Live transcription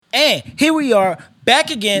And here we are, back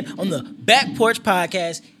again on the Back Porch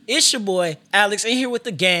Podcast. It's your boy, Alex, in here with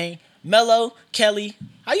the gang, Melo, Kelly.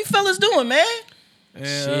 How you fellas doing, man?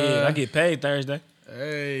 Shit, I get paid Thursday.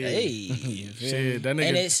 Hey. Shit, that nigga.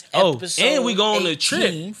 And it's episode and we go on 18. a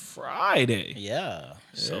trip Friday. Yeah.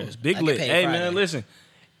 So it's big I lit. get paid Hey, Friday. man, listen.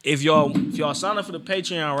 If y'all sign up for the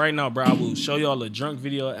Patreon right now, bro, I will show y'all a drunk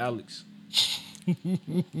video of Alex.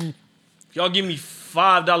 If y'all give me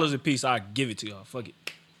 $5 a piece, I'll give it to y'all. Fuck it.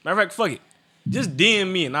 Matter of fact, fuck it. Just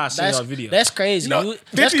DM me and I'll send y'all a video. That's crazy.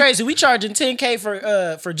 That's crazy. We charging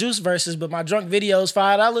 $10K for juice versus, but my drunk video is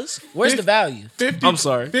 $5. Where's the value? 50, I'm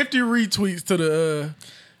sorry. 50 retweets to the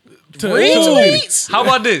Retweets? How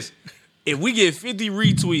about this? If we get 50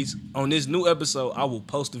 retweets on this new episode, I will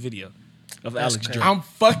post a video of Alex crazy. drunk. I'm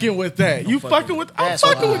fucking with that. I'm fucking with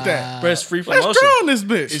that. Bro, it's free Let's promotion. draw on this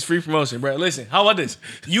bitch. It's free promotion, bro. Listen, how about this?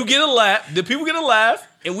 You get a laugh, the people get a laugh,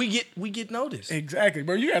 and we get noticed. Exactly,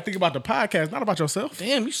 bro. You gotta think about the podcast, not about yourself.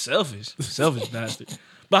 Damn, you selfish. Selfish bastard.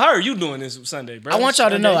 But how are you doing this Sunday, bro? I want y'all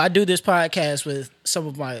to Sunday? know I do this podcast with some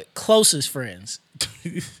of my closest friends.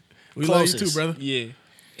 We love you too, Closest. brother. Yeah.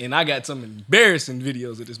 And I got some embarrassing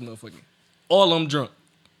videos of this motherfucker. All of them drunk.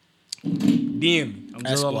 DM me.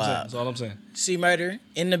 That's wild. That's all I'm saying. C Murder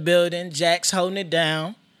in the building. Jack's holding it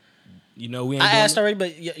down. You know we ain't I doing asked it? already,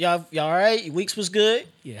 but y'all all right? Weeks was good.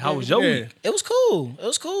 Yeah, how was your Yeah. week? It was cool.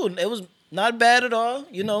 It was not bad at all.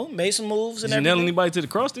 You know, made some moves and Did you nail everything. anybody to the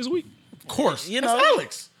cross this week? Of course. You That's know.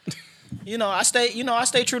 Alex. I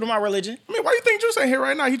stay true to my religion. I mean, why you think Juice ain't here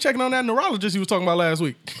right now? He checking on that neurologist he was talking about last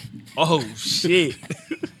week. Oh, shit.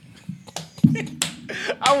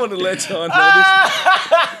 I want to let y'all know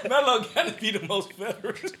this. Melo gotta be the most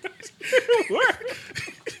federal.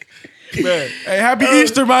 Man, Hey, happy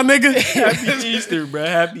Easter, my nigga. happy Easter, bro.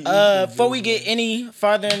 Happy Easter. Before we get any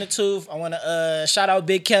farther in the tooth, I want to shout out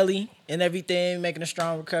Big Kelly and everything, making a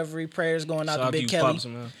strong recovery. Prayers going out Shout to to Big you, Kelly Pops,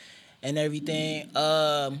 man. and everything.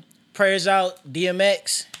 Prayers out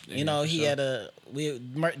DMX. You know, he sure.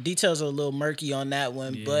 had details are a little murky on that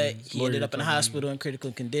one, Yeah, but his he lawyer ended up in the told me. hospital in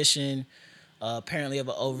critical condition, apparently of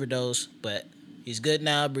an overdose, but he's good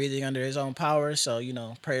now, breathing under his own power. So,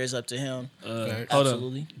 prayers up to him. Hold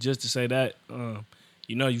Absolutely. up. Just to say that,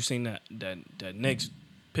 you've seen that next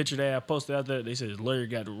picture that I posted out there. They said his lawyer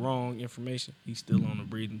got the wrong information. He's still on the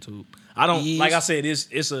breathing tube. I don't Yes. like I said.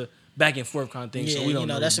 It's a back and forth kind of thing. So Yeah, we don't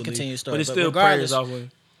know. that's a what to believe. continued story. But it's But still regardless- prayers off with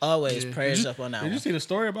him. Always Yeah. prayers Did you- up on that Did you one. see the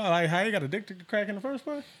story about like how he got addicted to crack in the first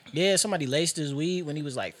place? Yeah, somebody laced his weed when he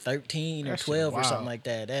was like 13 or That shit 12 or wild. something like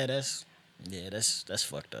that. That's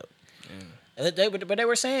fucked up. But they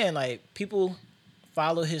were saying like people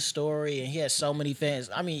follow his story and he has so many fans.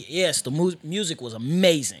 I mean, yes, the music was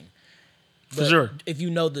amazing. For sure. If you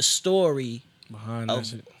know the story Behind that of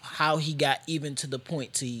shit. how he got even to the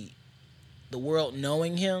point to the world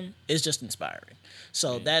knowing him, is just inspiring.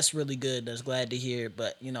 So that's really good. That's glad to hear.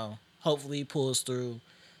 But hopefully he pulls through.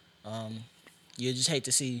 You just hate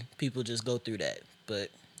to see people just go through that, but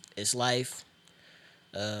it's life.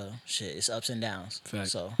 It's ups and downs. Fact.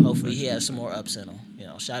 So hopefully he has some more ups in him.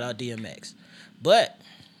 Shout out DMX. But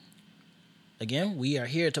again, we are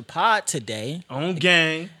here to pod today. On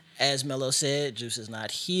gang. As Melo said, Juice is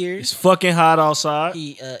not here. It's fucking hot outside.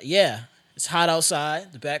 It's hot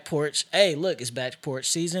outside. The back porch. Hey, look, it's back porch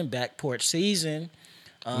season. Back porch season.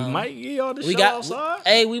 We might get y'all the We show got. outside.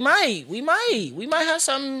 Hey, we might have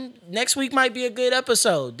something next week. Might be a good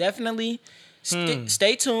episode. Definitely.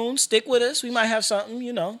 Stay tuned. Stick with us. We might have something.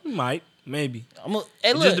 We might. Maybe.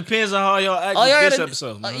 Hey, It look. just depends on how y'all act all with y'all this gotta-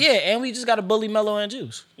 episode, man. yeah, and we just got to bully Melo and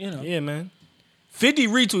Juice. Yeah, man. 50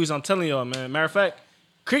 retweets, I'm telling y'all, man. Matter of fact,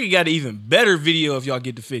 Cricket got an even better video if y'all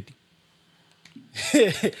get to 50.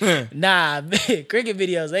 Nah, cricket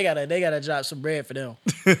videos. They gotta drop some bread for them.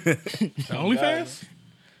 The OnlyFans?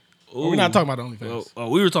 We're not talking about the OnlyFans. Oh,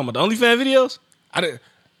 we were talking about the OnlyFans videos? I didn't.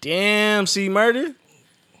 Damn, see murder?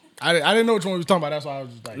 I didn't know which one we was talking about. That's why I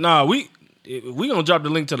was just like, Nah, we gonna drop the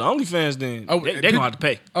link to the OnlyFans then. Oh, they gonna have to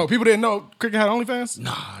pay. oh, people didn't know Cricket had OnlyFans?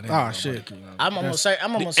 Nah, they Oh, ain't shit. gonna have to. I'm almost certain.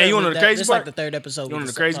 Hey, you wanna know the crazy This part? like the third episode. You wanna know we the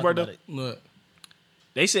just crazy talked part, about though? it. Look.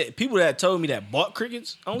 They said people that told me that bought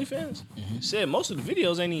Cricket's OnlyFans said most of the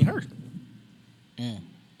videos ain't even her.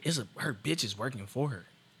 Her bitch is working for her.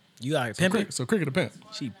 You out here pimping? So Cricket a pimp.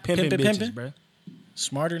 She pimping Pimpin', bitches, pimpin'? bro.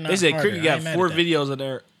 Smarter, not They said harder. Cricket I got ain't mad 4 at that.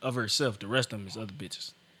 videos of herself. The rest of them is other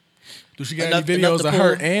bitches. Do she got Enough any videos to of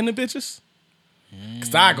her pull? and the bitches?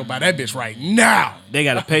 Cause I go buy that bitch right now. They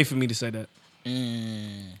gotta pay for me to say that.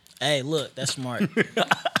 Hey, look, that's smart.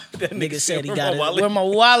 That nigga said he "Where got my it. wallet?" Where my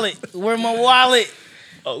wallet? Where my wallet?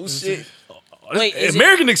 Oh shit! Wait, is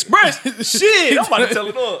American Express. Shit, I'm about to tell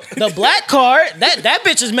it up. the black card? That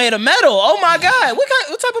bitch is made of metal. Oh my god, what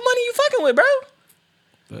type of money you fucking with, bro?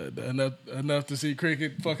 Enough to see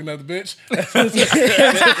cricket fucking other bitch.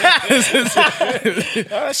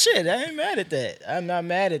 Oh shit, I ain't mad at that. I'm not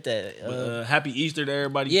mad at that. Happy Easter to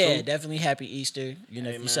everybody. Yeah, too. definitely happy Easter. You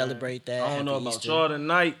know, if you celebrate that. I don't know happy about Easter. y'all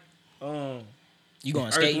tonight. You going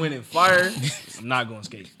Earth, skating? Wind, and Fire. I'm not going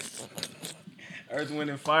skate. Earth, Wind,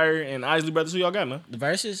 and Fire and Isley Brothers. Who y'all got, man? The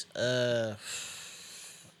verses?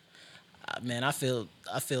 Man, I feel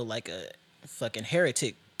like a fucking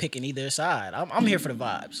heretic picking either side. I'm here for the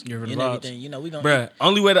vibes. You're for the and vibes. everything. You know, we gonna. Bruh,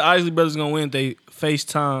 only way the Isley Brothers gonna win, they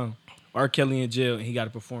FaceTime R. Kelly in jail, and he got to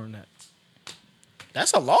perform that.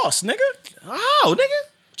 That's a loss, nigga. Oh, nigga,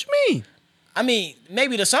 what you mean? I mean,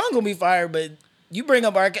 maybe the song gonna be fire, but you bring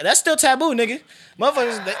up R. Kelly, that's still taboo, nigga.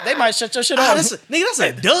 Motherfuckers, they might shut your shit off. That's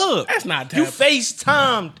a dub. That's not taboo. You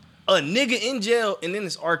FaceTimed a nigga in jail, and then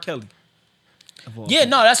it's R. Kelly. Yeah,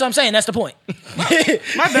 no, that's what I'm saying. That's the point.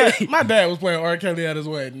 My dad was playing R. Kelly at his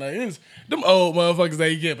wedding. Like, it's them old motherfuckers,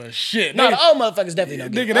 they give a shit. No, the old motherfuckers definitely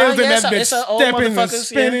don't give Nigga, they was in that bitch it's old stepping and motherfuckers,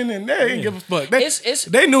 spinning, and they didn't give a fuck. It's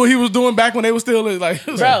They knew what he was doing back when they was still like,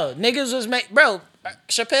 bro, niggas was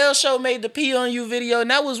Chappelle's show made the P on You video, and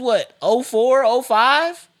that was what, 04,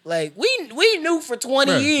 05? Like, we knew for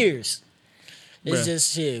 20 years. It's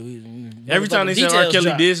just shit. Every time they said R. Kelly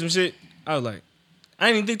drop. did some shit, I was like, I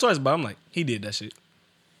didn't even think twice, but I'm like, he did that shit.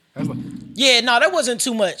 Yeah, no, that wasn't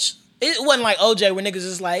too much. It wasn't like OJ where niggas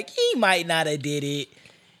is like, he might not have did it.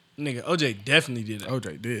 Nigga, OJ definitely did it.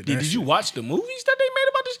 OJ did. Did you watch the movies that they made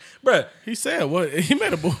about this? Bruh. He said what? He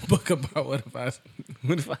made a book about what if I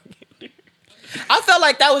I felt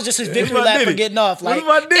like that was just his victory lap for getting off. Like,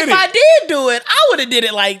 What if I did did do it, I would have did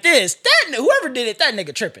it like this. Whoever did it, that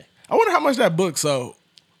nigga tripping. I wonder how much that book sold.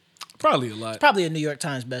 Probably a lot. Probably a New York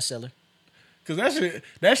Times bestseller. Cause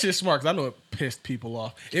that shit smart. Cause I know it pissed people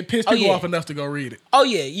off. It pissed people off enough to go read it. Oh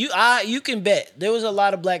yeah, you can bet there was a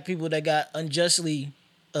lot of black people that got unjustly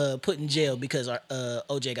put in jail because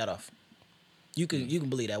OJ got off. You can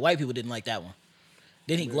believe that. White people didn't like that one.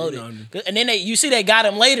 Then he gloated, and then you see they got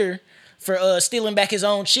him later for stealing back his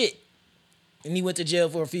own shit, and he went to jail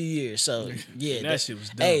for a few years. So yeah, that shit was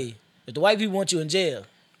dumb. Hey, if the white people want you in jail,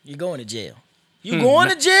 you're going to jail. You going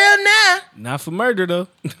to jail now? Not for murder though.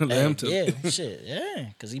 Let him too. Yeah, shit, yeah,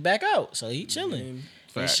 cause he back out, so he chilling.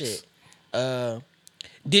 And shit.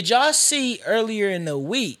 Did y'all see earlier in the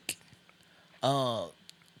week?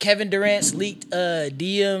 Kevin Durant's leaked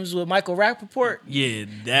DMs with Michael Rappaport. Yeah,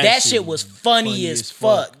 that shit was funny as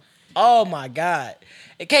fuck. Oh my god.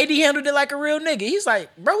 And KD handled it like a real nigga. He's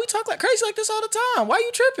like, bro, we talk like crazy like this all the time. Why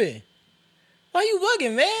you tripping? Why you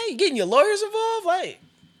bugging, man? You getting your lawyers involved? Like,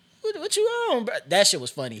 what you on, bro? That shit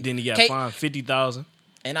was funny. Then he got fined $50,000.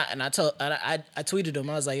 And I tweeted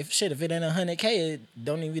him. I was like, if it ain't $100K, it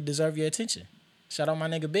don't even deserve your attention. Shout out my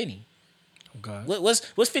nigga Benny. Okay. What's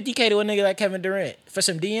 $50K to a nigga like Kevin Durant? For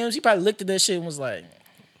some DMs, he probably looked at that shit and was like,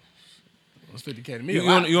 What's $50K to me? You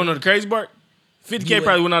want to know the crazy part? $50K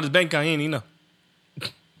probably went out his bank account. He didn't even know.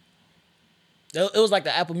 It was like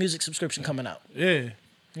the Apple Music subscription coming out. Yeah.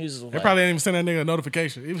 He was They like, probably didn't even send that nigga a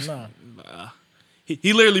notification. He was, nah.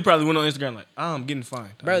 He literally probably went on Instagram like, I'm getting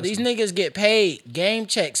fined. Bro, these niggas get paid game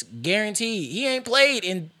checks guaranteed. He ain't played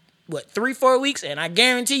in, 3-4 weeks, and I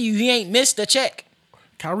guarantee you he ain't missed a check.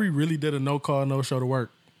 Kyrie really did a no-call, no-show to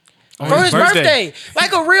work. For his birthday.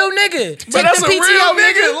 Like a real nigga. But that's a real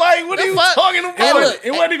nigga. Like, what are you talking about? Hey,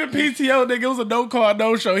 it wasn't even PTO, nigga. It was a no-call,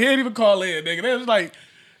 no-show. He didn't even call in, nigga. They was like,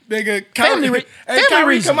 nigga, Kyrie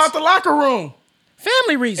reasons. Come out the locker room.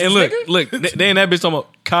 Family reasons, and nigga. look, they in that bitch talking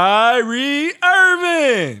about Kyrie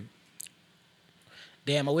Irving.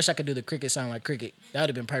 Damn, I wish I could do the cricket sound like cricket. That would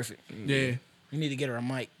have been perfect. Yeah. You need to get her a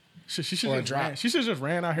mic. She should just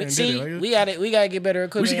ran out here and See, did it. like, we gotta get better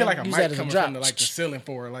equipment. We should get like a Use mic that as coming drop. from the ceiling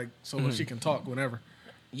for her, like so she can talk whenever.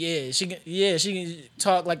 Yeah, she can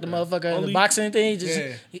talk like the motherfucker in the boxing thing. Just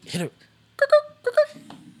hit her.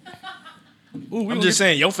 Ooh, I'm just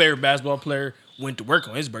saying, your favorite basketball player went to work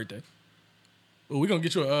on his birthday. Ooh, we gonna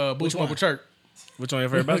get you a Boost Mobile shirt. Which one your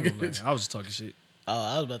favorite basketball player? I was just talking shit. Oh,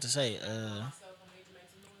 I was about to say,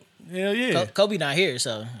 Hell yeah. Kobe not here,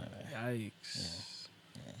 so. Yikes.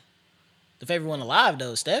 Yeah. The favorite one alive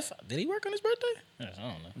though, Steph. Did he work on his birthday? I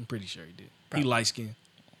don't know. I'm pretty sure he did. Probably. He light skinned.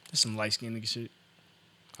 That's some light skinned nigga shit.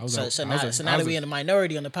 So now that we in the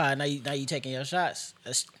minority on the pod, now you taking your shots.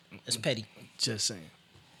 That's petty. Just saying.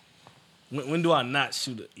 When do I not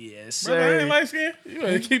shoot it? Yes, sir. Brother, I ain't light skinned. You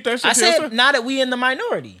better keep that shit. I said now that we in the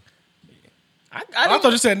minority. I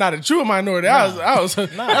thought you said not that you a minority. Nah. I was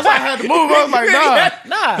that's why I had to move. I was like,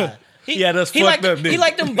 nah. He had us fucked like, up. He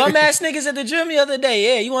like them bum ass niggas at the gym the other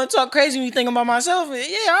day. Yeah, you want to talk crazy when you think about myself? Yeah,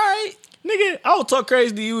 all right. Nigga, I would talk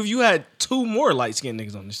crazy to you if you had 2 more light skinned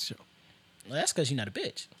niggas on this show. Well, that's because you're not a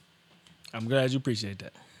bitch. I'm glad you appreciate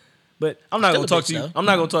that. But I'm not gonna talk to you. I'm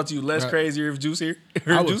not gonna talk to you less crazy if Juice here.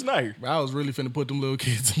 Or Juice not here. I was really finna put them little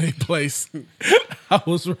kids in their place. I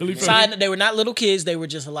was really finna. They were not little kids. They were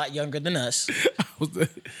just a lot younger than us.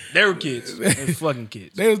 They were kids. They were fucking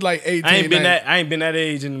kids. They was like 18. I ain't been that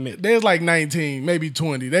age in a minute. They was like 19, maybe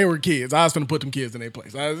 20. They were kids. I was finna put them kids in their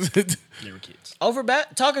place. They were kids.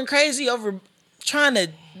 Talking crazy over trying to,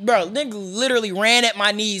 bro. Nigga literally ran at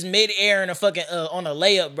my knees mid-air in a fucking on a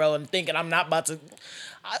layup, bro, and thinking I'm not about to.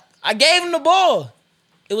 I gave him the ball.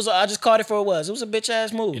 I just called it for what it was. It was a bitch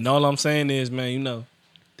ass move. And all I'm saying is, man, you know,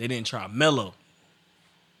 they didn't try Melo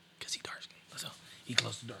because he dark skinned. So he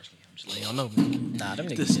close to dark skin. I'm just letting y'all know, man. Nah, them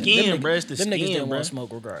niggas. The skin, bro. It's the them skin, niggas didn't bro. want to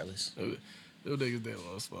smoke regardless. Them niggas didn't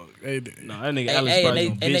want to smoke. They did. No, that nigga Alex probably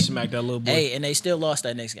gonna bitch smack that little boy. Hey, and they still lost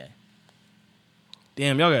that next game.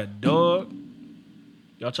 Damn, y'all got a dog.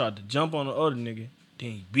 Y'all tried to jump on the other nigga.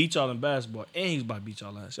 Then he beat y'all in basketball, and he was about to beat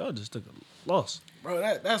y'all ass. Y'all just took a loss. Bro,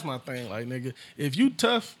 that's my thing. Like, nigga, if you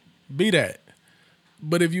tough, be that.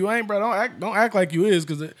 But if you ain't, bro, don't act like you is,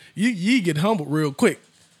 because you get humbled real quick.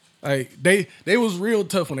 Like, they was real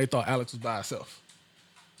tough when they thought Alex was by himself.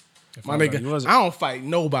 My nigga, I don't fight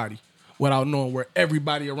nobody without knowing where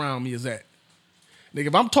everybody around me is at. Nigga,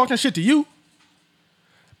 if I'm talking shit to you,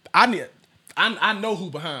 I know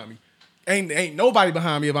who behind me. Ain't nobody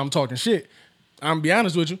behind me if I'm talking shit. I'm gonna be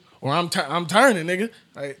honest with you, or I'm turning, nigga.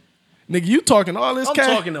 Like, nigga, you talking all this. I'm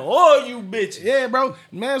talking to all you bitches. Yeah, bro.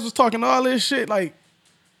 Mans was talking all this shit. Like,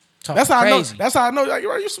 talking that's how crazy. I know. That's how I know. Like,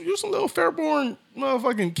 you some little fairborn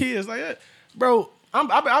motherfucking kids. Like that, bro.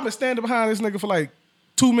 I've been standing behind this nigga for like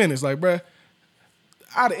 2 minutes. Like, bro,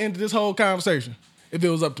 I'd have ended this whole conversation if it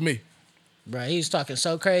was up to me. Bro, he was talking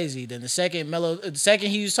so crazy. Then the second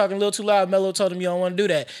he was talking a little too loud, Melo told him you don't want to do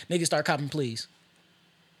that. Nigga start copping please.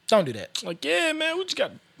 Don't do that. Like, yeah, man, we just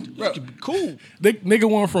got to be cool.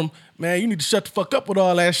 Nigga went from, man, you need to shut the fuck up with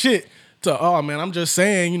all that shit, to, oh, man, I'm just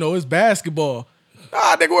saying, you know, it's basketball.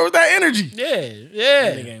 Ah, nigga, where was that energy? Yeah.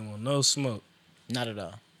 That nigga ain't want no smoke. Not at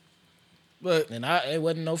all. But And it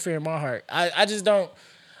wasn't no fear in my heart. I just don't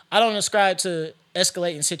ascribe to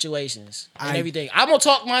escalating situations and everything. I'm gonna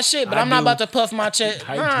talk my shit, but I'm not about to puff my chest.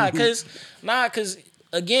 Cause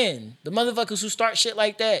again, the motherfuckers who start shit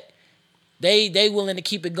like that, they willing to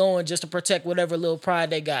keep it going just to protect whatever little pride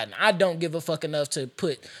they got. And I don't give a fuck enough to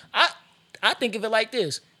put. I think of it like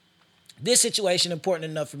this. This situation important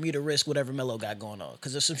enough for me to risk whatever Melo got going on.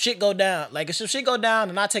 Because if some shit go down,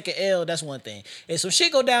 and I take an L, that's one thing. If some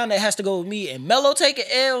shit go down that has to go with me and Melo take an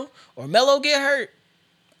L or Melo get hurt,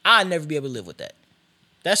 I'll never be able to live with that.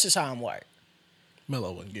 That's just how I'm wired.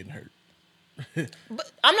 Melo wasn't getting hurt.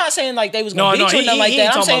 But I'm not saying like they was gonna beat you or nothing like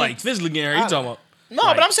that. I'm I'm saying talking about like physically getting hurt. He talking about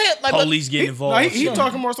but I'm saying like police getting involved. He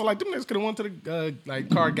talking more so like them niggas could have went to the like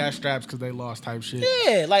car gas straps because they lost type shit.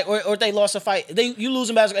 Yeah, like or they lost a fight. You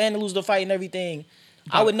losing basketball and lose the fight and everything.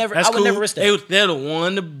 I would never risk that. They'd have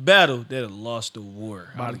won the battle. They'd have lost the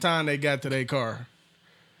war. By the time they got to their car,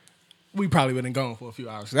 we probably been gone for a few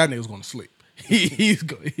hours. That nigga was going to sleep. He's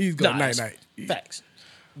going night. Facts.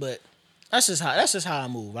 But that's just how I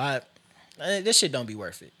move. This shit don't be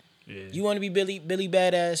worth it. Yeah. You want to be Billy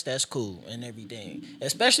Badass, that's cool and everything.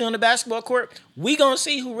 Especially on the basketball court, we gonna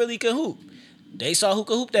see who really can hoop. They saw who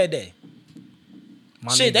could hoop that day.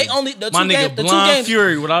 My nigga blind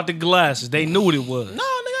Fury without the glasses. They knew what it was. No,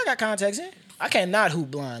 nigga, I got contacts in. I cannot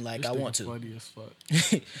hoop blind like I want to. Funny as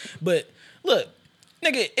fuck. But look,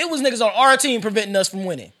 nigga, it was niggas on our team preventing us from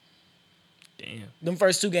winning. Damn. Them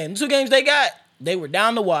first 2 games. The 2 games they were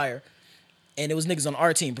down the wire. And it was niggas on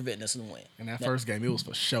our team preventing us from winning. And that first game, it was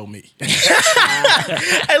for show me.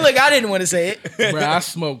 Hey, look, I didn't want to say it. Bro, I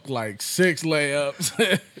smoked like 6 layups.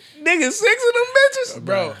 Nigga, 6 of them bitches?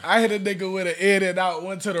 Bro, I hit a nigga with an in and out,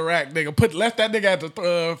 went to the rack, nigga. Left that nigga at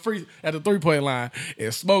the 3-point line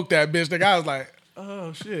and smoked that bitch. Nigga, I was like,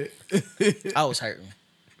 oh, shit. I was hurting.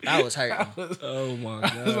 Oh, my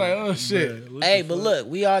God. I was like, oh, shit. Man, hey, but look,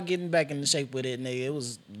 we all getting back into shape with it, nigga. It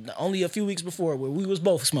was only a few weeks before where we was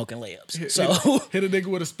both smoking layups. So hit a nigga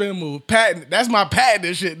with a spin move. Patent. That's my patent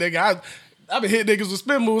and shit, nigga. I've been hitting niggas with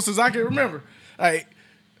spin moves since I can remember. Like,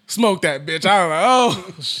 smoke that bitch. I was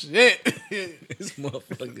like, oh, shit. This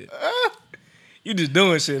motherfucker. You just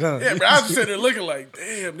doing shit, huh? Yeah, bro. I was sitting there looking like,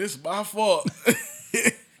 damn, this is my fault.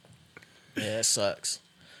 Yeah, it sucks.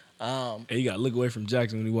 Hey, you gotta look away from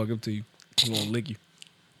Jackson when he walk up to you. He won't lick you.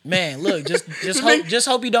 Man, look, just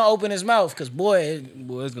hope he don't open his mouth, cause boy,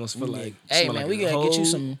 it's gonna smell like. Hey, smell man, like we gotta get you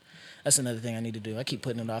some. That's another thing I need to do. I keep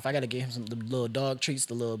putting it off. I got to get him some the little dog treats,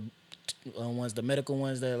 the little ones, the medical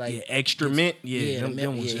ones that are like extra mint. Yeah,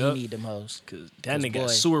 them ones. he need them hoes. Cause that nigga got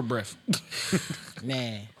sewer breath.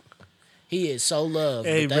 Man, he is so loved.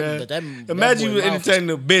 Hey, but bro. Imagine Imagine you entertaining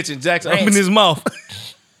a bitch and Jackson open his mouth.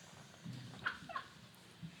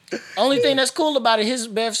 Only thing that's cool about it, his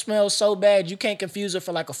breath smells so bad you can't confuse it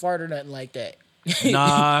for like a fart or nothing like that.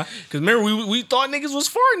 Nah, cause remember we thought niggas was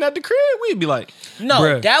farting at the crib. We'd be like, no,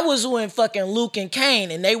 bruh. that was when fucking Luke and Kane,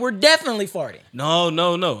 and they were definitely farting. No.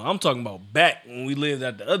 I'm talking about back when we lived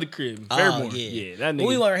at the other crib in Fairborn. Yeah, that nigga. But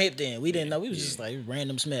we weren't hip then. We didn't know. We was just like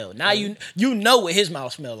random smell. Now you know what his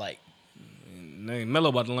mouth smelled like. Melo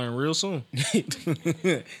about to learn real soon.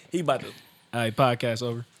 He about to. All right, podcast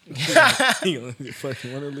over. He gonna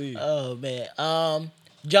fucking want to leave. Oh man.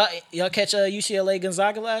 Y'all catch UCLA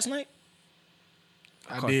Gonzaga last night?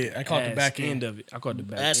 I did. I caught the back end of it. I caught the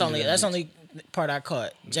back. That's only part I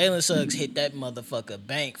caught. Jalen Suggs hit that motherfucker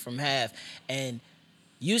bank from half, and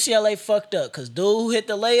UCLA fucked up because dude who hit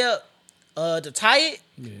the layup to tie it.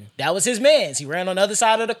 Yeah. That was his man's. He ran on the other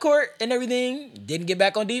side of the court and everything. Didn't get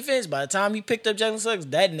back on defense. By the time he picked up Jalen Suggs,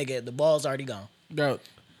 that nigga, the ball's already gone. Bro,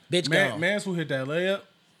 bitch gone. Mans who hit that layup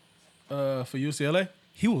for UCLA,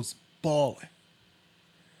 he was balling.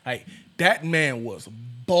 Like that man was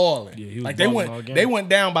balling. Yeah, he was like they went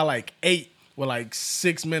down by like 8 with like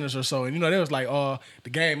 6 minutes or so, and they was like, "Oh, the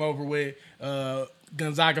game over with.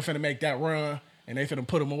 Gonzaga finna make that run, and they finna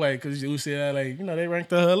put them away because UCLA, they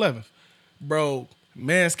ranked 11th." Bro,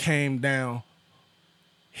 Mans came down,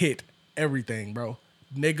 hit everything, bro.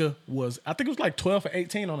 Nigga was, I think it was like 12 or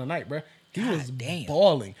 18 on the night, bro. He was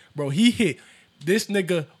balling, bro. He hit. This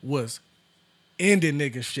nigga was ending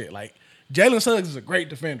nigga shit. Like Jalen Suggs is a great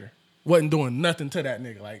defender. Wasn't doing nothing to that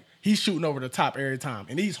nigga. Like he's shooting over the top every time,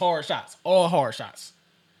 and these hard shots, all hard shots,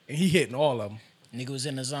 and he hitting all of them. Nigga was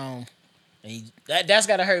in the zone, and that's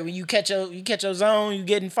gotta hurt when you catch your zone, you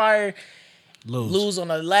getting fired, lose on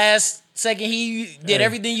the last second. He did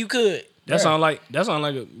everything you could. That sound like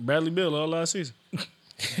a Bradley Beal all last season.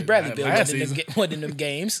 Bradley Beal wasn't in them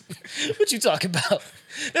games. What you talking about?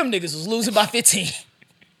 Them niggas was losing by 15.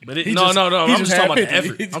 But no. I'm just talking about the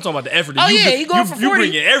effort. I'm talking about the effort. He going for 40. You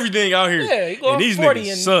bringing everything out here. Yeah, he going and these for 40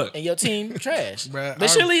 niggas suck. And your team trash. Bruh,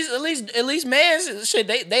 but at least Mans shit.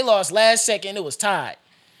 They lost last second. It was tied.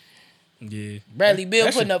 Yeah. Bradley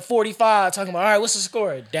Beal putting up 45. Talking about all right, what's the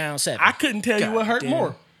score? Down 7. I couldn't tell you what hurt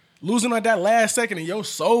more. Losing at that last second and your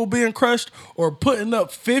soul being crushed, or putting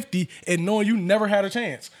up 50 and knowing you never had a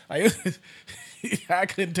chance. Like, I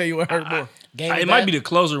couldn't tell you what hurt more. It might be the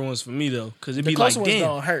closer ones for me though, because it'd be like, damn. The closer one's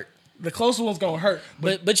gonna hurt. The closer one's gonna hurt.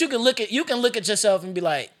 But you can look at yourself and be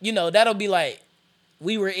like, that'll be like,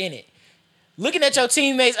 we were in it. Looking at your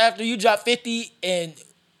teammates after you drop 50 and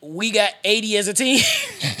we got 80 as a team,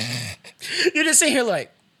 you're just sitting here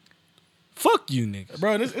like, fuck you niggas.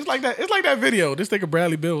 Bro, it's like that. It's like that video. This nigga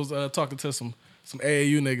Bradley Beal was talking to some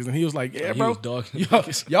AAU niggas, and he was like, "Yeah, bro,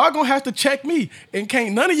 y'all gonna have to check me, and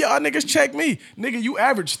can't none of y'all niggas check me, nigga. You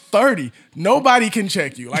average 30. Nobody can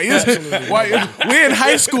check you. Like, we're in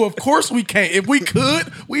high school. Of course we can't. If we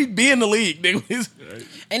could, we'd be in the league, nigga."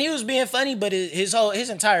 And he was being funny, but his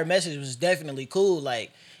entire message was definitely cool.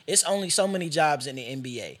 Like, it's only so many jobs in the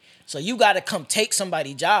NBA, so you got to come take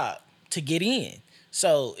somebody's job to get in.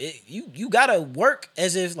 So you gotta work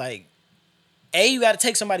as if like, A, you gotta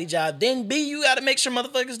take somebody's job, then B, you gotta make sure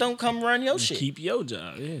motherfuckers don't come run your shit. Keep your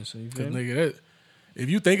job, yeah. So you feel me? Nigga, if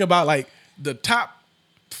you think about like the top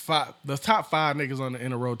five niggas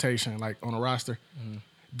in a rotation, like on a roster,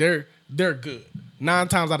 they're good. 9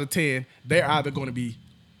 times out of 10, they're either going to be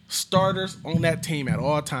starters on that team at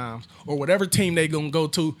all times, or whatever team they gonna go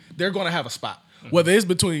to, they're gonna have a spot. Whether it's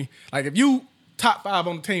between, like, if you top 5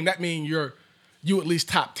 on the team, that means you at least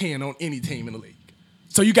top 10 on any team in the league.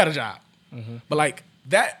 So you got a job. But like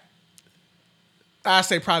that, I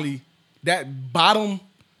say probably that bottom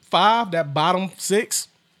 5, that bottom 6.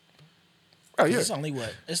 Oh yeah, it's only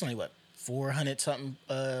what 400 something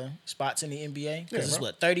spots in the NBA. Because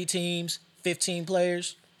it's 30 teams, 15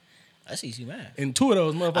 players. That's easy math. And 2 of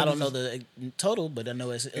those motherfuckers, I don't know the total, but I know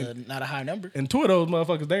it's not a high number. And 2 of those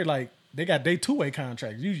motherfuckers, they got their 2-way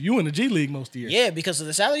contracts. You in the G League most of the year. Yeah, because of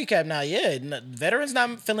the salary cap now. Yeah, veterans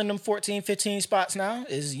not filling them 14, 15 spots now.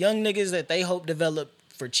 It's young niggas that they hope develop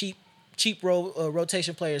for cheap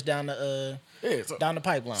rotation players down the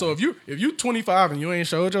pipeline. So if you 25 and you ain't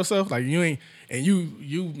showed yourself, like you ain't, and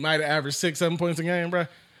you might have averaged 6-7 points a game, bro,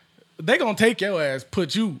 they gonna take your ass,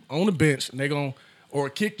 put you on the bench, and they gonna or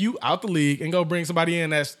kick you out the league and go bring somebody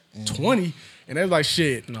in that's 20. And they're like,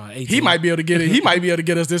 shit, he might be able to get it. He might be able to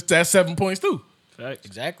get us that 7 points too. Facts.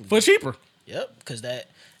 Exactly. For cheaper. Yep, because that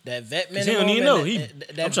That vet 'Cause minimum. he don't even know.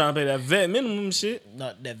 that, I'm trying to pay that vet minimum and shit.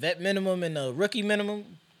 no, that vet minimum and the rookie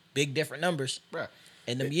minimum, big different numbers. Bruh.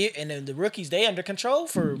 And then the rookies, they under control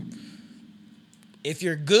for. If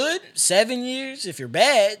you're good, 7 years. If you're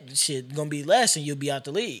bad, shit gonna be less, and you'll be out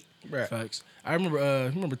the league. Right. Facts. I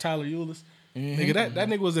remember Tyler Eulis. Nigga, that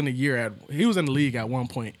nigga was in he was in the league at one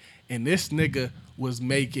point, and this nigga was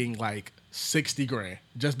making like 60 grand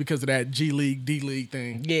just because of that G League, D League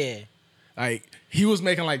thing. Yeah. Like he was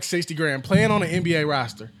making like 60 grand playing on an NBA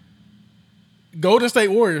roster. Golden State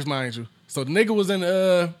Warriors, mind you. So the nigga was in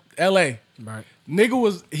LA. Right.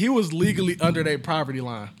 He was legally under their poverty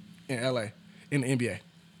line in LA in the NBA.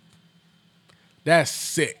 That's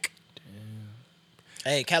sick.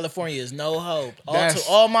 Hey, California is no hope. That's- To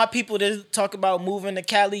all my people that talk about moving to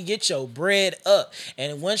Cali, get your bread up.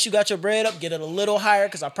 And once you got your bread up, get it a little higher,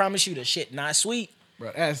 because I promise you the shit not sweet.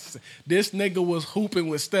 Bro, this nigga was hooping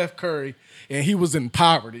with Steph Curry and he was in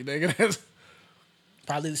poverty, nigga. That's,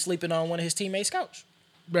 Probably sleeping on one of his teammates' couch.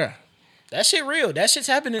 bruh. That shit real. That shit's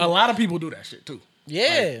happening. A lot of people do that shit too.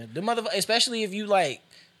 Yeah, the motherfucker, especially if you like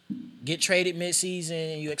get traded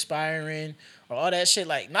mid-season, you expiring, or all that shit.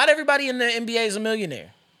 Like, not everybody in the NBA is a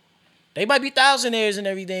millionaire. They might be thousandaires and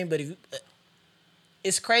everything, but if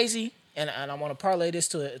it's crazy, and I want to parlay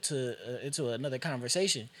this into another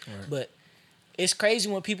conversation. Right. But it's crazy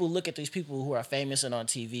when people look at these people who are famous and on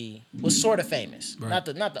TV, well, sort of famous, Right.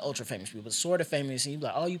 not the ultra famous people, but sort of famous, and you be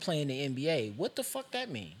like, oh, you play in the NBA? What the fuck that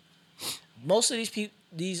mean? Most of these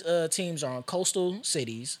teams are in coastal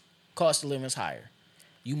cities. Cost of living is higher.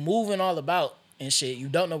 You moving all about and shit. You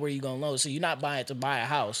don't know where you're gonna live, so you're not buying to buy a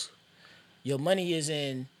house. Your money is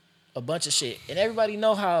in a bunch of shit, and everybody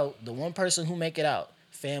know how the one person who make it out,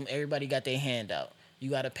 fam. Everybody got their hand out. You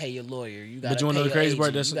gotta pay your lawyer. You gotta. But you want to know the crazy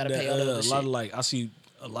part? That's you gotta pay all that, the a other lot shit. of like I see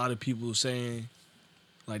a lot of people saying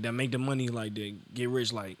like that make the money like they get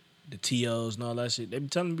rich like the TOs and all that shit. They be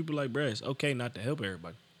telling people like, bruh, it's okay not to help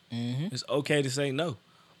everybody. It's okay to say no.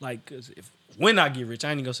 Like, cause when I get rich, I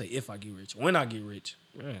ain't even gonna say if I get rich. When I get rich,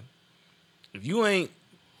 man, if you ain't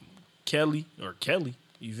Kelly,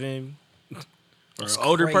 you feel me? Or an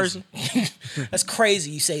older crazy. person. That's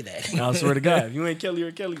crazy. You say that. I swear to God, if you ain't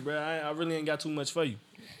Kelly, bro, I really ain't got too much for you.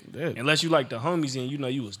 Yeah. Unless you like the homies and you know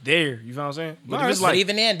you was there. You feel what I'm saying? But No, if it's But like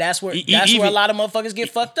even then, that's where even- a lot of motherfuckers get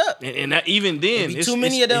fucked up. and that, even then, If be it's too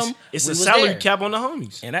many of them, It's we a was salary there. cap on the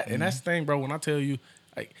homies. And that's the thing, bro. When I tell you,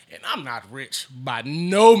 like, and I'm not rich by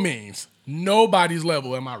no means. Nobody's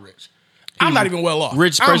level am I rich. I'm not even well off.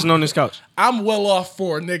 Richest person on this couch. I'm well off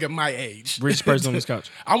for a nigga my age. Richest person on this couch.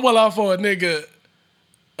 I'm well off for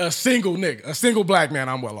a single black man.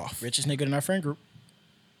 I'm well off. Richest nigga in our friend group.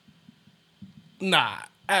 Nah,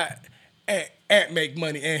 Aunt make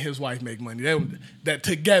money and his wife make money. That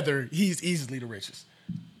together, he's easily the richest.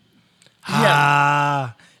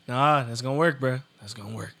 Nah, that's gonna work, bro. That's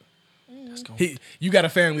gonna work. You got a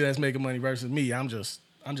family that's making money versus me. I'm just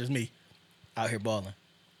me. Out here balling.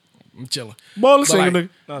 I'm chilling. Ball But, single like,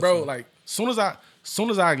 nigga. bro, like soon as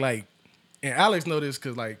I like, and Alex know this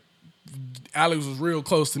because like Alex was real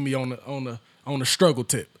close to me on the struggle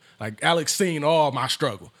tip. Like Alex seen all my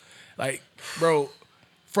struggle. Like, bro,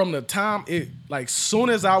 from the time soon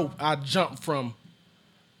as I jumped from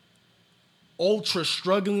ultra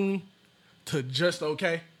struggling to just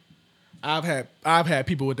okay, I've had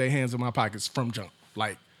people with their hands in my pockets from jump.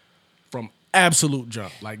 Like from absolute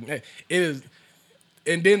jump. Like it is.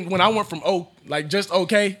 And then when I went from just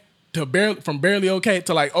okay to barely okay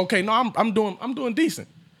to like okay, no, I'm doing decent.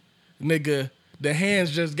 Nigga, the hands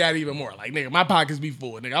just got even more. Like nigga, my pockets be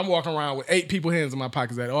full. Nigga, I'm walking around with 8 people hands in my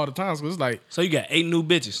pockets at all the time. So it's like, So you got 8 new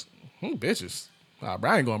bitches. Bitches. Nah, bro,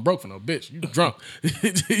 I ain't going broke for no bitch. You drunk.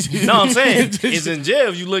 No, I'm saying it's in jail.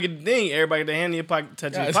 If you look at the thing, everybody got their hand in your pocket,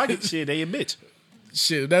 touching your pocket, shit, they a bitch.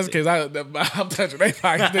 Shit, that's the case. I'm touching their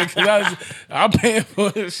pockets because I'm paying for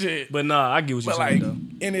this shit. But nah, I get what you're But saying like,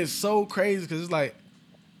 though. and it's so crazy because it's like,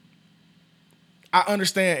 I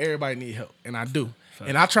understand everybody need help, and I do.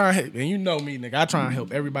 And I try and help, and you know me, nigga. I try and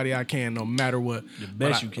help everybody I can, no matter what. The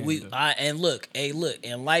best you can. do. And look,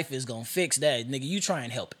 and life is gonna fix that, nigga. You try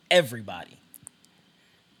and help everybody.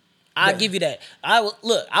 I give you that. I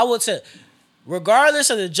will tell. Regardless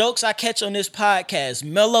of the jokes I catch on this podcast,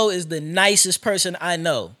 Melo is the nicest person I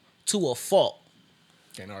know, to a fault.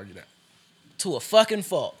 Can't argue that. To a fucking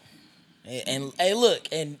fault. And hey, look,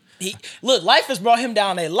 life has brought him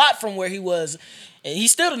down a lot from where he was, and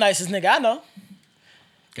he's still the nicest nigga I know.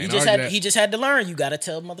 He just had to learn. You gotta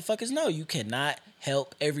tell motherfuckers no. You cannot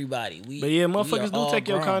help everybody. But yeah, we motherfuckers are do all take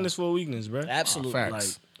your grown. kindness for a weakness, bro. Absolutely.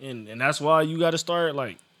 Facts. Like, and that's why you got to start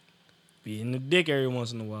like being a dick every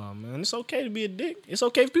once in a while, man. It's okay to be a dick. It's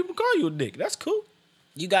okay for people to call you a dick. That's cool.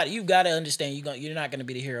 You got to understand you're not gonna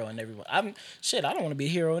be the hero in everyone. I don't want to be a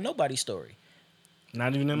hero in nobody's story.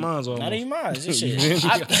 Not even in mine's almost. Not even mine. Shit.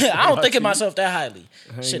 I don't think of myself that highly.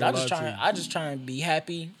 Shit, I just try and be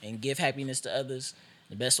happy and give happiness to others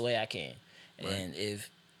the best way I can. Right.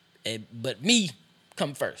 But me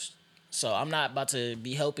come first. So I'm not about to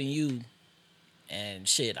be helping you and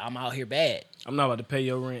shit, I'm out here bad. I'm not about to pay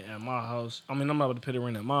your rent at my house. I'm not about to pay the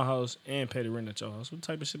rent at my house and pay the rent at your house. What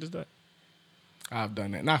type of shit is that? I've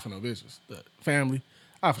done that. Not for no business. The family.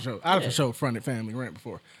 I for sure fronted family rent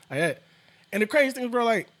before. And the crazy thing is, bro,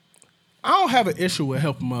 like, I don't have an issue with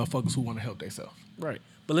helping motherfuckers who want to help themselves. Right.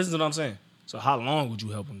 But listen to what I'm saying. So how long would you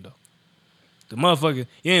help them, though? The motherfucker,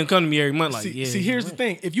 you ain't come to me every month like, See, here's the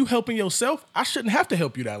thing. If you helping yourself, I shouldn't have to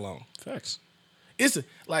help you that long. Facts. It's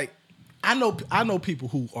like, I know people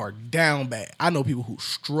who are down bad. I know people who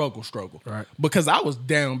struggle. Right. Because I was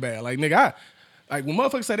down bad. Like, nigga, like when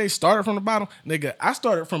motherfuckers say they started from the bottom, nigga, I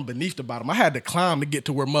started from beneath the bottom. I had to climb to get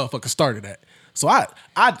to where motherfuckers started at. So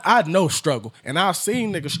I know struggle, and I've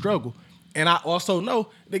seen niggas struggle, and I also know,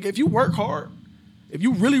 nigga, if you work hard, if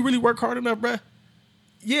you really, really work hard enough, bruh,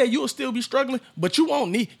 yeah, you'll still be struggling, but you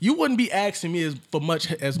wouldn't be asking me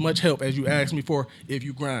as much help as you ask me for if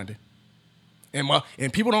you grinding. And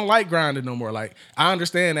people don't like grinding no more. Like, I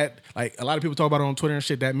understand that, like, a lot of people talk about it on Twitter and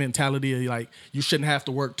shit, that mentality of, like, you shouldn't have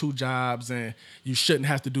to work 2 jobs and you shouldn't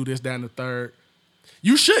have to do this, that, and the third.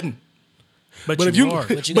 You shouldn't. But if you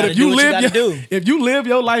live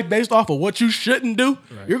your life based off of what you shouldn't do,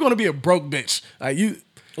 right, you're gonna be a broke bitch. Like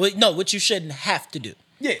what you shouldn't have to do.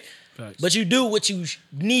 Yeah. But you do what you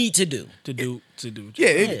need to do.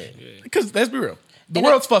 Yeah. Because let's be real, the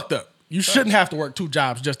world's fucked up. You shouldn't have to work 2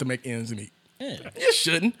 jobs just to make ends meet. Yeah. You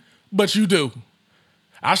shouldn't, but you do.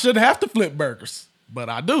 I shouldn't have to flip burgers, but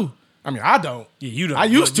I do. I mean, I don't. Yeah, you don't. I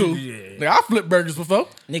used to. Yeah. Like, I flipped burgers before.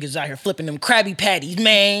 Niggas out here flipping them Krabby Patties,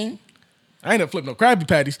 man. I ain't never flipped no Krabby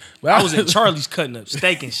Patties. But I was at Charlie's cutting up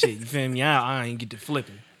steak and shit. You feel me? I ain't get to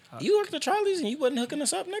flipping. You worked at Charlie's and you wasn't hooking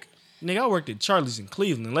us up, nigga? Nigga, I worked at Charlie's in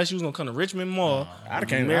Cleveland. Unless you was gonna come to Richmond Mall. I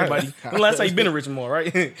came to everybody. The last time you been to Richmond Mall,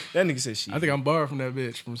 right? That nigga said shit. I think I'm borrowed from that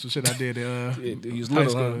bitch from some shit I did at you was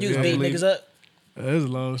little, huh? You was beating niggas up? This is a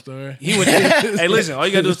long story. He went hey, listen, all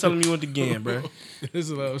you gotta do is tell him you went again, bro. This is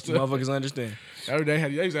a long story. Motherfuckers understand. Every day, I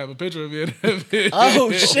used to have a picture of me in that bitch.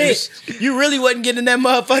 Oh, shit. You really wasn't getting in that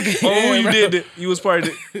motherfucker. Oh, you did it. You was part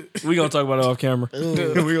of it. We gonna talk about it off camera. We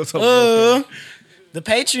gonna talk about it. The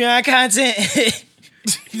Patreon content.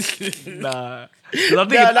 Nah. I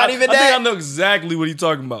think I know exactly what he's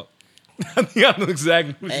talking about. I think I know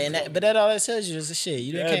exactly what he's talking about. But that all that tells you is the shit.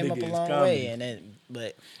 You done came up a long way. And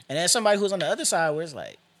then somebody who's on the other side where it's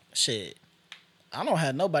like, shit, I don't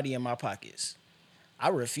have nobody in my pockets. I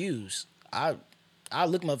refuse. I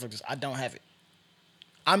look motherfuckers, I don't have it.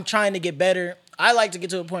 I'm trying to get better. I like to get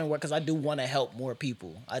to a point where, because I do want to help more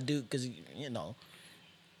people. I do, because, you know,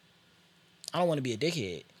 I don't want to be a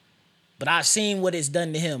dickhead. But I've seen what it's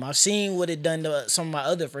done to him. I've seen what it done to some of my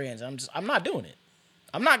other friends. I'm not doing it.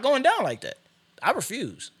 I'm not going down like that. I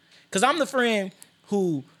refuse. Because I'm the friend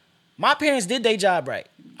who, my parents did their job right.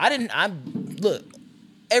 Look,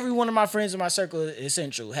 every one of my friends in my circle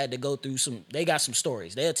essential had to go through they got some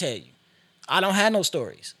stories. They'll tell you. I don't have no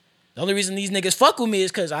stories. The only reason these niggas fuck with me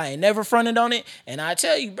is because I ain't never fronted on it. And I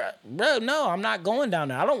tell you, bro, no, I'm not going down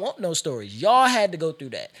there. I don't want no stories. Y'all had to go through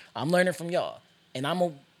that. I'm learning from y'all. And I'm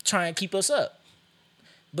going to try and keep us up.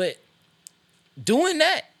 But doing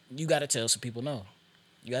that, you got to tell some people no.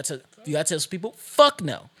 You got to tell some people, fuck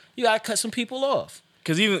no. You got to cut some people off.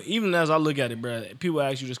 Because even as I look at it, bro, people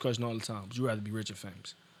ask you this question all the time. Would you rather be rich or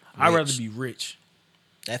famous? I'd rather be rich.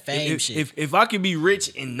 That fame shit. If I could be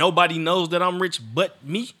rich and nobody knows that I'm rich but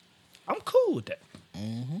me, I'm cool with that.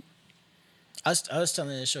 Mm-hmm. I was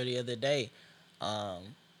telling this show the other day,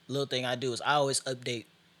 little thing I do is I always update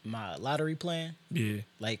my lottery plan. Yeah.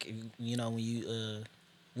 Like, you know, when you,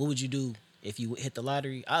 what would you do if you hit the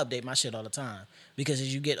lottery? I update my shit all the time. Because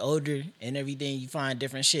as you get older and everything, you find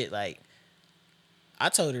different shit. Like, I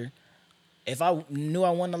told her, if I knew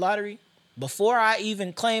I won the lottery, before I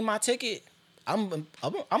even claim my ticket, I'm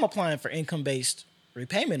applying for income-based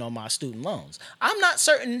repayment on my student loans. I'm not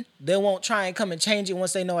certain they won't try and come and change it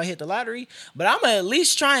once they know I hit the lottery, but I'm gonna at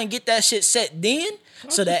least try and get that shit set then,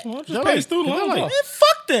 so that just pay student loans. Man,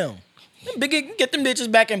 fuck them. Get them bitches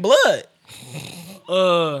back in blood.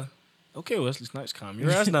 Okay, Wesley Snipes, calm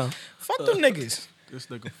your ass down. Fuck them niggas. This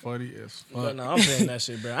nigga funny as fuck. But no, I'm saying that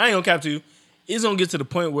shit, bro. I ain't gonna cap to you. It's gonna get to the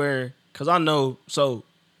point where, cause I know, so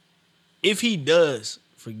if he does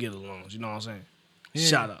forget the loans, you know what I'm saying?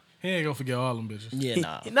 Shout out. He ain't gonna forget all them bitches. Yeah,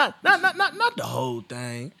 nah. Not the whole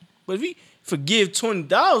thing. But if he forgive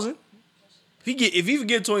 20,000, If he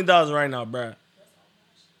get 20,000 right now, bro,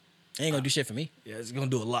 It ain't gonna do shit for me. yeah, it's gonna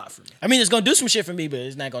do a lot for me. I mean, it's gonna do some shit for me, but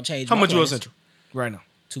it's not gonna change. How my much you owe plans. Central right now?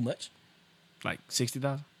 Too much. Like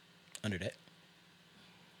 60,000. Under that.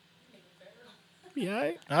 Yeah.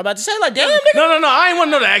 Right. I'm about to say like, damn, nigga. No. I ain't want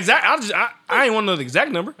to know the exact. I ain't want to know the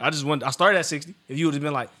exact number. I started at 60. If you would have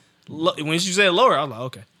been like, when you said lower, I was like,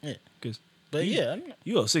 okay. Yeah. Cause But yeah, I mean,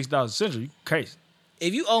 you owe 6,000 Central. You crazy.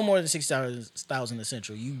 if you owe more than 6,000 to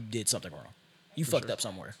Central, you did something wrong. You fucked up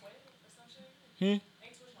somewhere.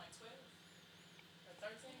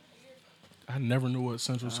 I never knew what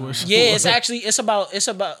Central Swiss. Yeah, was. it's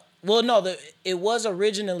about. Well, no, it was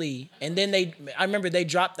originally, and then I remember they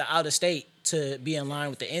dropped the out of state to be in line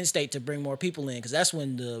with the in state to bring more people in, because that's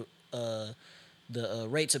when the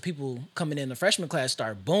rates of people coming in the freshman class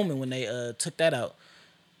started booming when they took that out.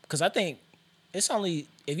 Because I think it's only,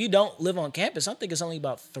 if you don't live on campus, I think it's only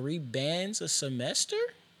about 3 bands a semester,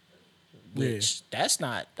 which that's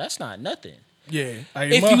not nothing. Yeah.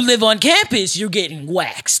 Like, If you live on campus, you're getting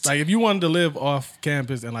waxed. like if you wanted to live off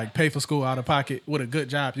campus and like pay for school out of pocket with a good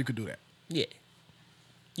job, you could do that. Yeah.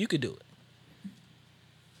 You could do it.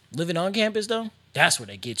 Living on campus, though, that's where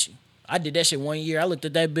they get you. I did that shit 1 year. I looked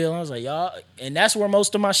at that bill and I was like, y'all, and that's where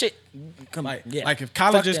most of my shit come. Yeah. Like if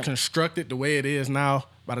college Fuck is them. constructed the way it is now,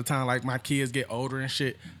 by the time like my kids get older and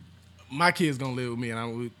shit, my kids gonna live with me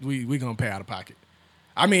and we gonna pay out of pocket.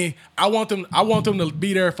 I mean, I want them to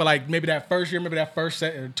be there for like maybe that first year, maybe that first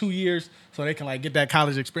set or 2 years, so they can like get that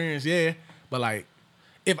college experience. Yeah, but like,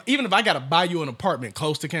 even if I gotta buy you an apartment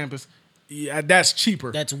close to campus, yeah, that's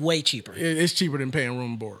cheaper. That's way cheaper. It's cheaper than paying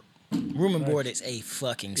room and board. Room and board is a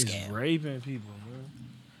fucking It's scam. raping people, man.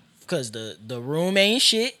 Because the room ain't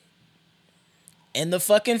shit. And the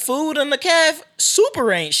fucking food on the caf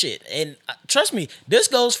super ain't shit. And trust me, this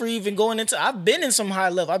goes for even going into. I've been in some high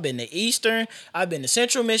level. I've been to Eastern. I've been to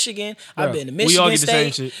Central Michigan. I've been to Michigan we all get State.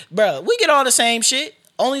 the same shit. Bro, we get all the same shit.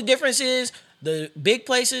 Only difference is the big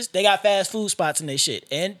places, they got fast food spots in their shit.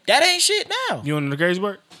 And that ain't shit now. You want to know the crazy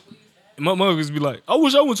part? My motherfuckers be like, I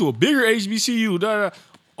wish I went to a bigger HBCU. Da, da.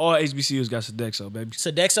 All HBCUs got Sodexo, baby.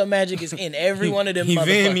 Sodexo Magic is in every one of them He motherfuckers.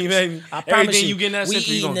 vin me, baby. I promise Everything you. you get in that We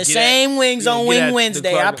Central, you eating gonna the get same wings on Wing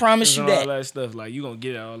Wednesday. I promise you All that. that stuff, like you gonna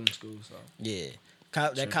get it all in school. So Yeah,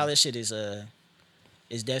 that college shit is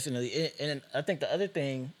definitely, and I think the other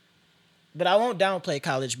thing, but I won't downplay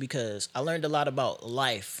college because I learned a lot about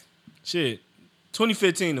life. shit,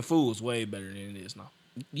 2015, the food was way better than it is now.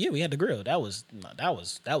 Yeah, we had the grill. That was it.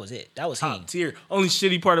 That was Top him. tier. Only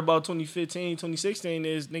shitty part about 2015, 2016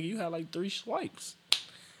 is nigga, you had like 3 swipes.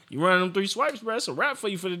 You running them 3 swipes, bro. It's a wrap for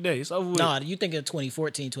you for the day. It's over with. Nah, you think of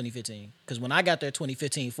 2014, 2015? Because when I got there,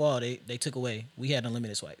 2015 fall, they took away. We had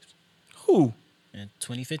unlimited swipes. Who? In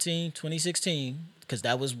 2015, 2016, because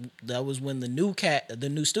that was when the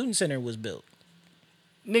new student center was built.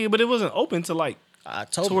 Nigga, but it wasn't open to like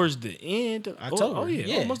October. towards the end. October. Oh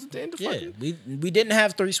yeah, almost at the end of Yeah, fucking. we didn't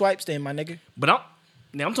have 3 swipes then, my nigga. But I'm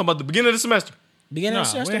talking about the beginning of the semester. Beginning Nah,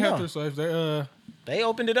 of the we semester, ain't have no. to swipes. They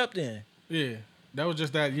opened it up then. Yeah, that was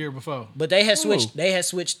just that year before. But they had switched. Ooh. They had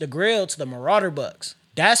switched the grill to the Marauder Bucks.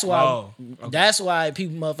 That's why. Oh, okay. That's why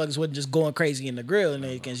people motherfuckers wasn't just going crazy in the grill, and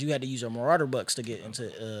because you had to use your Marauder Bucks to get into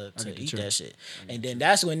to get the eat trick. that shit. And then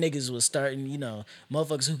that's when niggas was starting.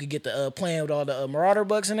 Motherfuckers who could get the playing with all the Marauder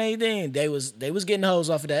Bucks and everything. They was getting hoes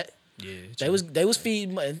off of that. Yeah, They was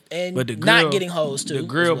feeding and but the not grill, getting hoes too. The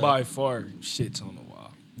grill as well. by far shits on the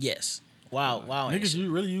wall. Yes. Wow. ain't Niggas, shit.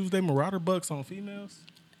 you really use their Marauder bucks on females?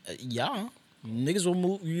 Yeah. Niggas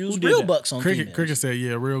will use did real that? bucks on females. Cricket said,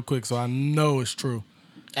 yeah, real quick, so I know it's true.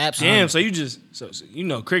 Absolutely. Damn, so you just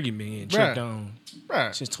Cricket been getting tricked Bruh. on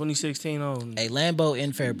Right. since 2016 on. A Lambo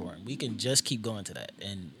in Fairborn. We can just keep going to that.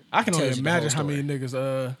 And I can it only tells you the whole imagine how story. many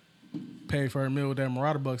niggas paid for a meal with their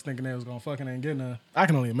Marauder bucks thinking they was gonna fucking ain't getting none. I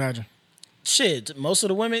can only imagine. Shit, most of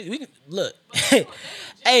the women, we can look.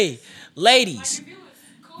 Hey, ladies,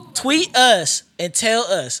 tweet us and tell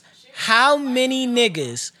us how many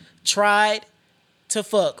niggas tried to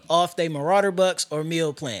fuck off they Marauder Bucks or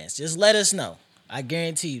meal plans. Just let us know. I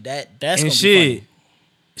guarantee you that's And gonna be shit, funny.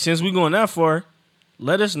 since we going that far,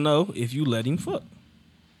 let us know if you let him fuck.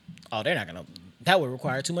 Oh, they're not gonna. That would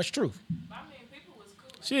require too much truth.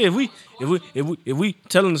 Shit, if we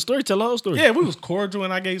telling the story, tell the whole story. Yeah, we was cordial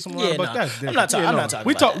and I gave some Marauder Yeah, bucks. nah. That's different. I'm not talking. Yeah, I'm no. not talking.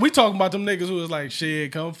 We about talk. We talking about them niggas who was like,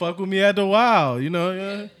 shit, come fuck with me at the wild, you know? Yeah.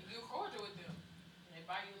 You're cordial with them. They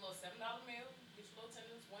buy you a little $7 meal, get you little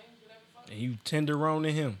tenders, wings, whatever the fuck. And you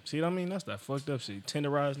tenderoning him. See what I mean? That's that fucked up shit.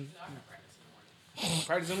 Tenderizing. No, I got practice in the morning.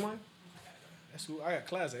 Practice in the morning? That's who I got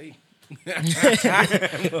class at 8.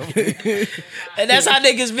 And that's how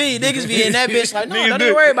niggas be. Niggas be in that bitch like, no, Niggas don't do.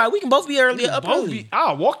 even worry about it. We can both be early up Both early. be-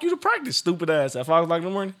 I'll walk you to practice, stupid ass. At 5 o'clock in the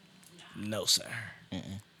morning. No, sir.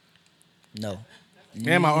 No.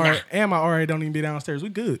 And my RA don't even be downstairs. We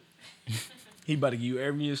good. He about to give you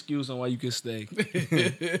every excuse on why you can stay.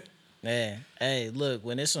 Man, hey, look,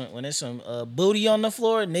 when it's some booty on the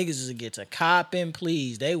floor, niggas is get to copping,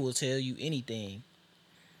 please. They will tell you anything.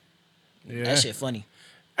 Yeah, That shit funny.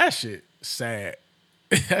 That shit sad.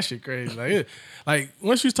 That shit crazy. Like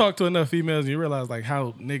once you talk to enough females, you realize like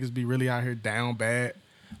how niggas be really out here down bad.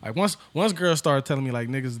 Like once girls started telling me like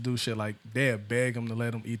niggas do shit like they'll beg them to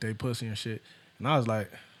let them eat their pussy and shit, and I was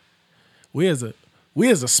like, we as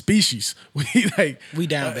a species, we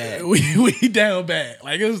down bad. We down bad.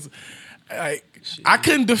 Like it was like shit. I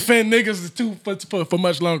couldn't defend niggas for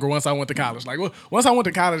much longer once I went to college. Like once I went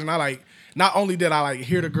to college and I like. Not only did I like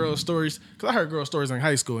hear the girls' stories, because I heard girls' stories in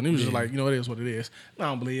high school, and it was just like, you know, it is what it is. I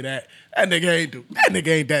don't believe that. That nigga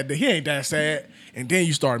ain't that. He ain't that sad. And then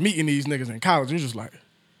you start meeting these niggas in college, and you're just like,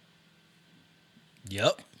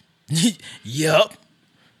 Yup. Yup.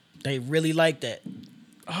 They really like that.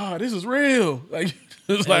 oh, this is real. Like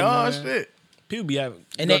it's like, oh shit. People be having.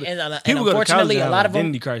 And go they- to- and people go to college unfortunately, and a have lot of them-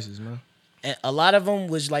 identity crisis, man. And a lot of them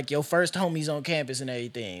was like your first homies on campus and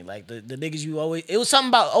everything. Like the niggas you always, it was something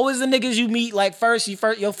about always the niggas you meet like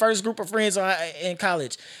your first group of friends in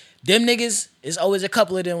college. Them niggas is always a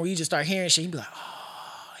couple of them where you just start hearing shit. You be like,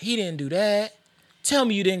 oh, he didn't do that. Tell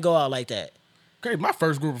me you didn't go out like that. Okay, my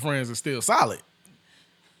first group of friends is still solid.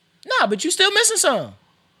 Nah, but you still missing some.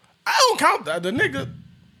 I don't count that. The nigga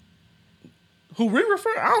who we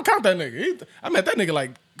refer, I don't count that nigga. I met that nigga like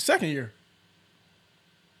second year.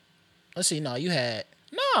 Let's see. No, you had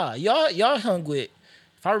y'all hung with.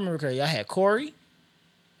 If I remember correctly, y'all had Corey.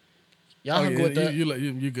 Y'all hung with the.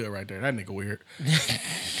 You good right there. That nigga weird.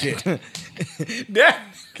 Shit. That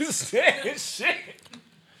said shit.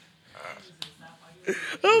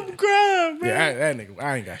 I'm crying, man. Yeah, that nigga.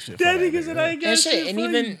 I ain't got shit. For That that nigga said I ain't got and shit. shit, and for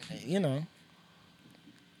even you. Nah,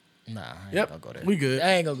 I ain't Yep, gonna go there. we good.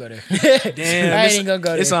 I ain't gonna go there. Damn, I ain't gonna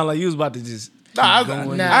go there. It sounded like you was about to just. Nah, I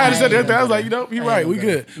understand ain't that. I was gonna like, you know, you I right. ain't We gonna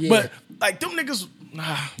good. go there. But like them niggas,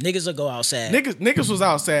 Niggas will go outside. niggas was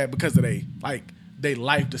outside because of they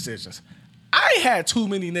life decisions. I had too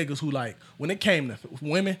many niggas who like when it came to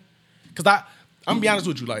women, because I'm gonna be honest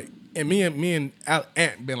with you, like, and me and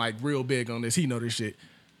Ant been like real big on this. He know this shit.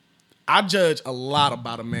 I judge a lot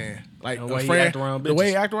about a man, like The a way he friend, act around the way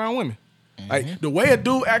he bitches. act around women. Like the way a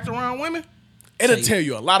dude act around women, it'll tell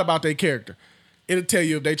you a lot about their character. It'll tell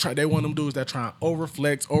you if they one of them dudes that try to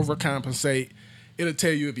overflex, overcompensate. It'll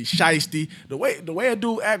tell you if he's shiesty. The way a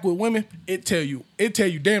dude act with women, it tell you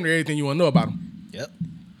damn near everything you want to know about him. Yep.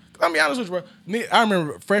 I'll be honest with you, bro. I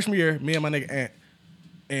remember freshman year, me and my nigga Ant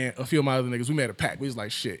and a few of my other niggas, we made a pact. We was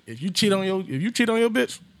like, shit, if you cheat on your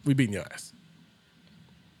bitch, we beating your ass.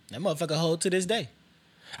 That motherfucker hold to this day.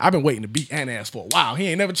 I've been waiting to beat Ant ass for a while. He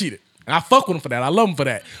ain't never cheated. And I fuck with him for that. I love him for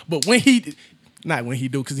that. But not when he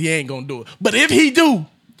do, because he ain't gonna do it. But if he do,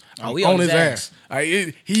 I'm we on on his his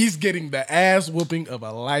ass. He's getting the ass whooping of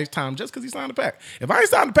a lifetime just because he signed a pact. If I ain't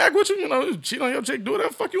signed a pact with you, you know, cheat on your chick, do whatever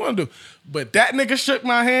the fuck you want to do. But that nigga shook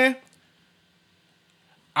my hand.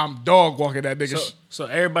 I'm dog walking that nigga. So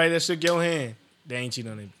everybody that shook your hand, they ain't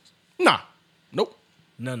cheating on them. Nah. Nope.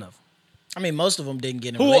 None of them. I mean, most of them didn't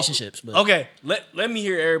get in relationships, but Okay, let me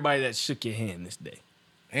hear everybody that shook your hand this day.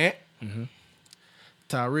 Ant.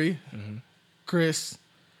 Tyree. Chris.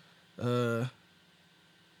 Tyree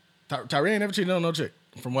ain't never cheated on no chick,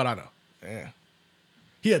 from what I know. Yeah.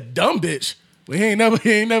 He a dumb bitch, but he ain't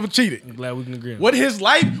never cheated. I'm glad we can agree on What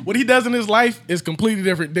he does in his life is completely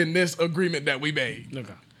different than this agreement that we made. that.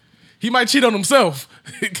 Okay. He might cheat on himself.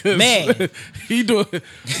 Man. He do it,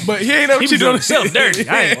 but he ain't never He was cheated doing on himself dirty.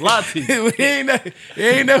 I ain't gonna lie to you. he ain't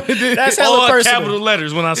never did. That's hella All personal. capital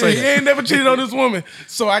letters when I say He that. ain't never cheated on this woman,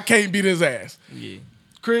 so I can't beat his ass. Yeah.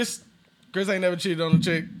 Chris ain't never cheated on a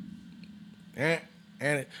chick.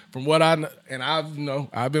 And from what I know, and I've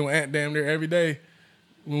been with Ant damn near every day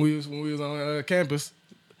when we was on campus.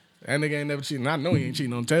 That nigga ain't never cheating. I know he ain't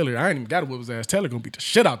cheating on Taylor. I ain't even got to whip his ass. Taylor gonna beat the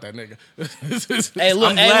shit out that nigga. Hey, look,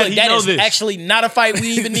 I'm glad he that know is this. actually not a fight we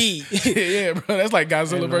even need. yeah, bro. That's like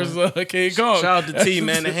Godzilla versus King Kong. Shout out to T,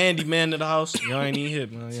 man, the handyman of the house. Y'all ain't even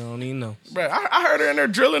hit, man. Y'all don't even know. Bro, I heard her in there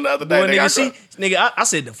drilling the other day. Boy, Nigga, I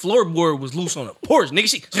said the floorboard was loose on the porch. Nigga,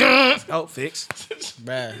 she fixed.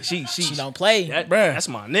 Bruh, She don't play. Bruh. Bruh. That's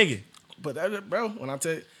my nigga. But that, bro, when I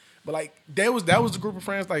tell you, but like that was the group of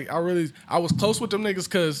friends. Like I was close with them niggas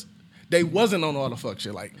because they wasn't on all the fuck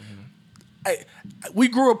shit. Like we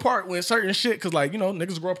grew apart with certain shit because like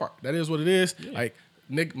niggas grow apart. That is what it is. Yeah. Like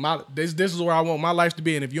nigga, this is where I want my life to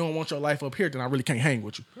be, and if you don't want your life up here, then I really can't hang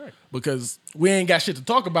with you. Right. Because we ain't got shit to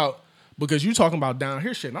talk about because you talking about down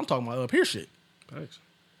here shit, and I'm talking about up here shit. Thanks.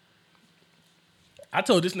 I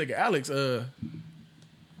told this nigga Alex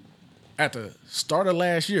at the start of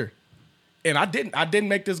last year, and I didn't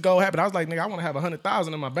make this goal happen. I was like, nigga, I want to have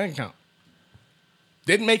 100,000 in my bank account.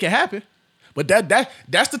 Didn't make it happen, but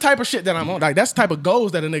that's the type of shit that I'm on. Like that's the type of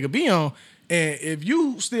goals that a nigga be on. And if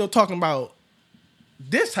you still talking about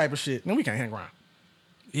this type of shit, then we can't hang around.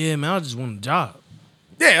 Yeah, man, I just want a job.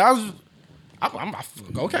 Yeah, I'm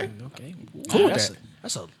okay. Okay, Cool that's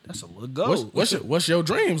with a little goal. What's your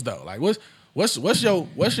dreams though? Like what's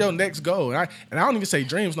your next goal? And I don't even say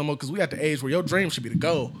dreams no more because we at the age where your dream should be the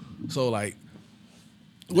goal. So like,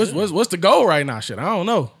 what's the goal right now? Shit, I don't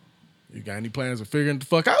know. You got any plans of figuring the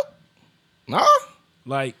fuck out? Nah.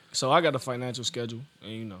 Like, so I got a financial schedule,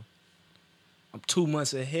 and you know, I'm 2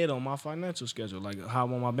 months ahead on my financial schedule. Like how I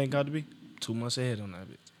want my bank account to be, 2 months ahead on that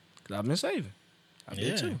bitch. Cause I've been saving. I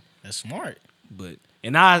did too. That's smart. But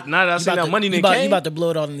and now that I see that money you came, about to blow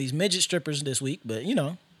it on these midget strippers this week, but you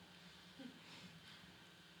know.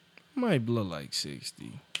 might blow like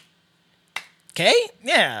 60. Okay?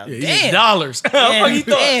 Yeah. Damn. Dollars. Damn.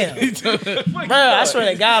 Bro, I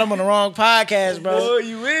swear to God, I'm on the wrong podcast, bro. Boy,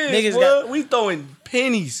 you is. Niggas Boy. We throwing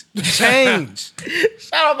pennies, change.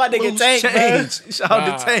 Shout out my nigga Tank, bro. Change. Shout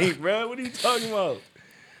out to Tank, bro. What are you talking about?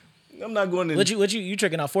 I'm not going to. What you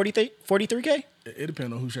tricking out 43K? It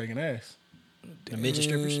depends on who's shaking ass. The midget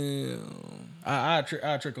strippers. I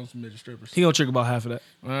trick on some midget strippers. He gonna trick about half of that.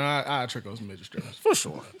 I trick on some midget strippers for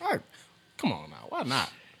sure. Come on now, why not?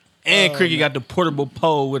 And Cricket got the portable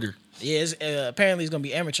pole with her. Yeah, apparently it's gonna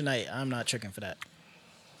be amateur night. I'm not tricking for that.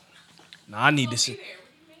 Nah, I need to see. What do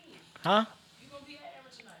you mean? Huh? You gonna be at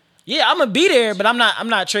amateur night? Yeah, I'm gonna be there, but I'm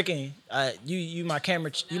not tricking. You my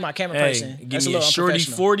camera Hey, person. give That's me a a little shorty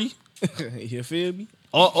unprofessional. 40. You feel me?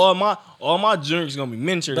 All my drinks gonna be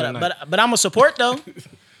miniature that night. But I'm a support though.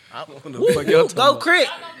 What the fuck y'all talking Go about? Crit.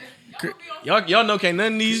 Y'all know can't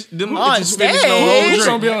none of these them On bitches finish stage. no whole Who's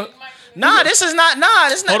gonna drink. be on? Nah, this is not. Nah,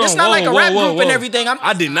 it's not. Hold It's on, not like whoa, a rap whoa, group whoa. and everything.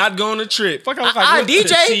 I did not go on a trip. Fuck, I look I like DJ.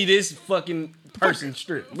 to see this fucking person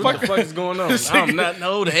strip. What the fuck is going on? I'm not.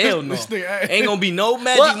 No, the hell no. This nigga- Ain't gonna be no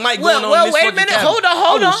magic Mike going on well, this wait a fucking minute. camera. Hold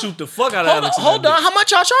on. I will shoot the fuck out of Alex. in Hold that on. bitch. How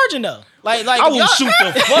much y'all charging though? Like I will y'all- shoot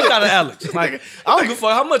the fuck out of Alex. Like I don't give a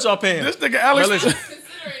fuck how much y'all paying. This nigga Alex. But listen, Considering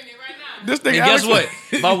it right now. This nigga and guess Alex.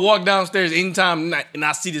 what? If I walk downstairs anytime and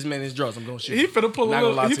I see this man in his drawers, I'm gonna shoot. He finna pull a Not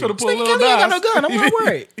gonna lie little. He to you. finna pull a Nigga, little Kelly ain't got Nas. no gun. I'm not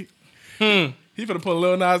worried. He finna pull a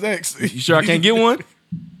little Nas X. You sure I can't get one?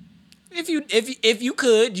 If you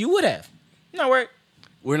could, you would have. Not worried.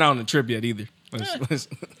 We're not on the trip yet either. Let's-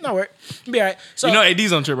 Not worried. Be all right. So you know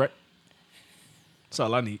AD's on trip, right? That's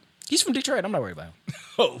all I need. he's from Detroit. I'm not worried about him.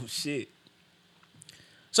 Oh shit.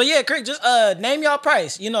 So yeah, Crick, just name y'all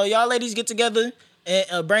price. You know, y'all ladies get together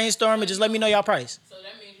and brainstorm and just let me know y'all price So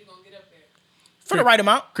that means you're gonna get up there. for the right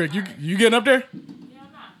amount. Crick, you getting up there? Hell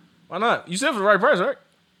nah. Why not? You said for the right price, right?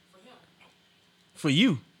 For him. For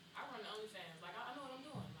you. I run the OnlyFans. Like I know what I'm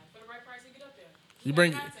doing. Like for the right price, he get up there.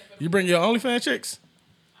 You bring your OnlyFans chicks?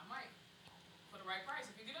 I might. For the right price,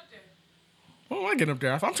 if you get up there. Well, I get up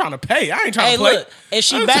there. If I'm trying to pay, I ain't trying Hey, to play. look, is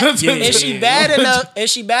she bad? Yeah, Is she yeah. bad enough?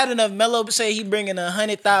 Is she bad enough? Melo say he bringing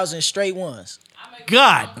 100,000 straight ones. I make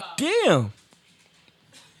God $100. damn.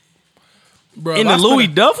 Bro, In if the I Louis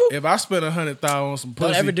spend duffel? If I spend 100,000 on some Don't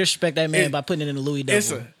pussy, ever disrespect that man it- by putting it in the Louis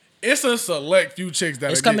Devil. it's a select few chicks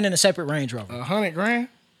that It's coming in a separate Range Rover. 100 grand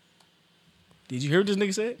Did you hear what this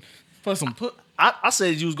nigga said? for some I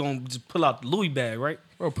said you was gonna just pull out the Louis bag, right?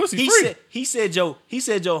 bro. Pussy He free. said your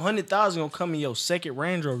 100,000 gonna come in your second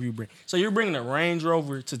Range Rover you bring. So you're bringing a Range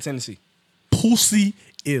Rover to Tennessee. Pussy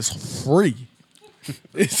is free.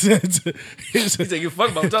 it's He said, "You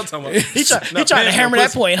fuck about what I'm talking about." He trying to hammer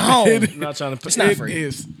that point home. I'm not trying to. It's not it free.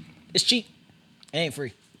 is It's cheap. It ain't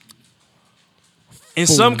free. In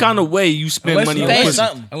some kind of way, you spend Unless money you on pay pussy.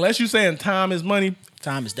 something. unless you saying time is money.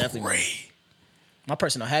 Time is definitely money. Free. My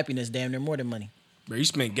personal happiness damn near more than money. Bro, you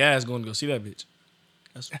spent gas going to go see that bitch.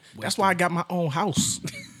 That's why I got my own house.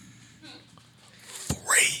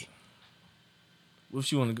 Free. What if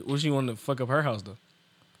she want to fuck up her house though?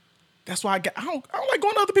 That's why I don't like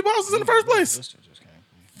going to other people's houses in the first place.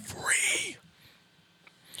 Free.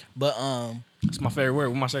 But That's my favorite word.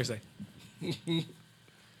 What my shirt say?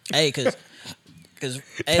 hey, cause hey,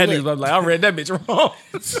 That nigga look, was like, I read that bitch wrong.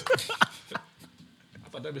 I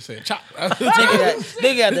thought that bitch said chop.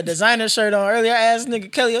 nigga got the designer shirt on earlier. I asked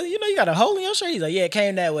nigga Kelly, you know you got a hole in your shirt? He's like, yeah, it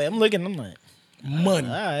came that way. I'm looking. I'm like, Money.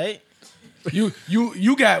 all right.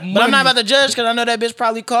 You got money. But I'm not about to judge because I know that bitch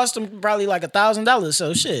probably cost him probably like $1,000.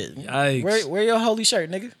 So shit. Yikes. Wear your holy shirt,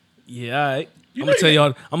 nigga. Yeah, all right. You I'm know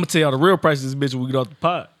gonna tell y'all the real price of this bitch when we get off the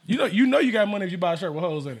pod. You know you got money if you buy a shirt with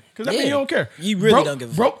holes in it. Because I mean, you don't care. You really don't give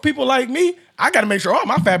a fuck. Broke people like me, I got to make sure all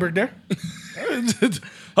my fabric there.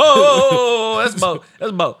 Oh, that's about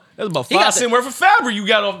He got 5 cents worth of fabric you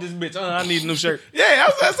got off this bitch. I need a new shirt. Yeah, I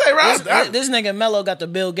was going to say, right? This nigga Melo got the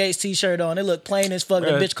Bill Gates t-shirt on. It look plain as fuck.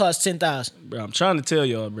 The Bruh. bitch cost $10,000. Bro, I'm trying to tell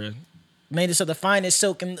y'all, bro. Made it of the finest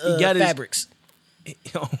silk and got his- fabrics.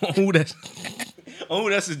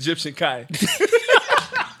 That's Egyptian cotton.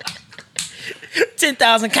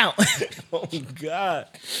 10,000 count. Oh God.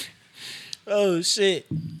 Oh shit.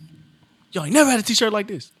 Y'all ain't never had a t-shirt like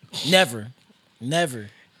this. Never.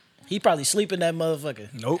 He probably sleep in that motherfucker.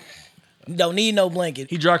 Nope. Don't need no blanket.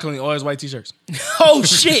 He dry clean all his white t-shirts. Oh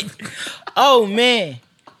shit. Oh man.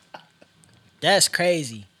 That's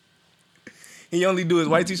crazy. He only do his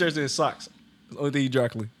white t-shirts and his socks. That's the only thing he dry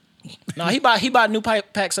clean. No, he bought new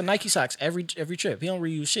packs of Nike socks every trip. He don't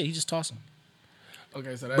reuse shit. He just toss them.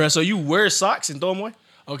 Okay, so Bro, so you wear socks and throw them away?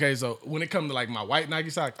 okay, so when it comes to like my white Nike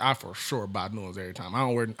socks, I for sure buy new ones every time. I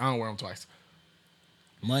don't wear them twice.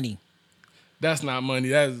 Money. That's not money.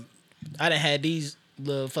 That's I done had these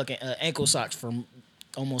little fucking ankle socks for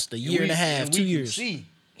almost a year and a half, 2 years. See.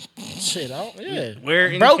 Shit, yeah. Where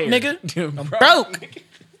in Broke, care. nigga. I'm broke.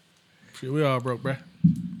 shit. We all broke, bruh.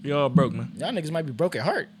 We all broke, man. Y'all niggas might be broke at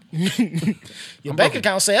heart. Your bank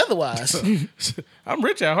account say otherwise. I'm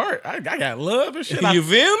rich at heart. I got love and shit. You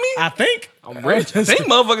feel me? I think I'm rich. I think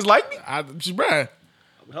motherfuckers like me. bruh.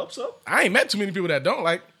 I would hope so. I ain't met too many people that don't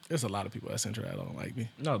like. There's a lot of people at Central that don't like me.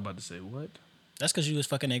 No, I was about to say what? That's because you was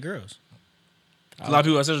fucking their girls. A lot of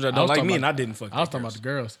people at Central that I don't was like talking me, about- and I didn't fuck. I was talking about the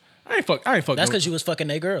girls. I ain't fuck. That's no, because you was fucking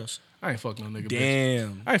their girls. I ain't fuck no nigga. Bitch.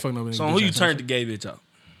 Damn. I ain't fuck no nigga. So bitch who you at turned the Central. gay bitch out?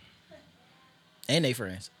 And they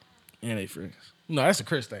friends. And they friends. No, that's a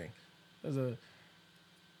Chris thing. That's a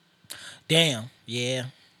Damn. Yeah.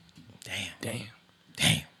 Damn.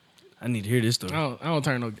 Damn. I need to hear this story. I don't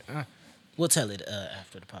turn no. We'll tell it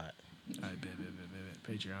after the pod. All right, bet.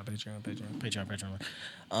 Patreon.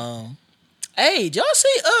 Patreon. Hey, did y'all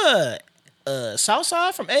see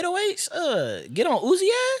Southside from 808s get on Uzi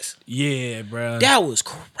ass? Yeah, bro. That was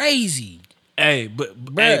crazy. Hey, but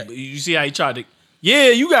Bruh. you see how he tried to? Yeah,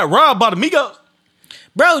 you got robbed by the Migos.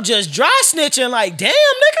 Bro, just dry snitching like, damn,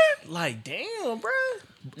 nigga. Like, damn, bro.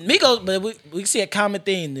 Migos, but we see a common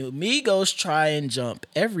theme. The Migos try and jump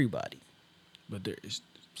everybody. But there is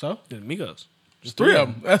So the Migos. Just three of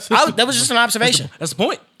them. That's That was just an observation. That's the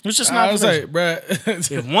point. It was just an I would say, observation.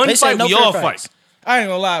 bruh. If one They said fight, no we fair all fights. fight. I ain't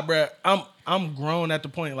gonna lie, bruh. I'm grown at the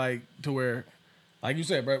point like to where, like you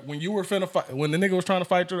said, bruh. When you were finna fight, when the nigga was trying to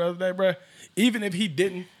fight you the other day, bruh. Even if he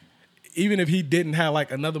didn't have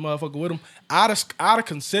like another motherfucker with him, I'd have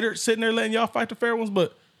considered sitting there letting y'all fight the fair ones.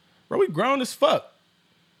 But bro, we grown as fuck.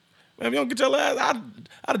 Man, if you don't get your ass, I'd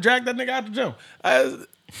have dragged that nigga out the gym.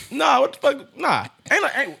 Nah, what the fuck? Nah,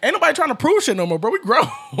 ain't nobody trying to prove shit no more, bro. We grown.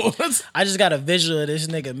 I just got a visual of this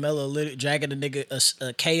nigga Melo literally dragging a nigga,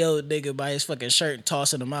 a KO nigga by his fucking shirt and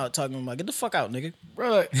tossing him out, talking about, get the fuck out, nigga.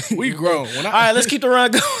 Bro, like, we grown. All right, let's keep the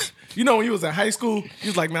run going. You know, when you was in high school, you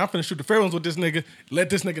was like, man, I'm finna shoot the fair ones with this nigga. Let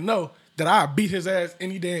this nigga know that I beat his ass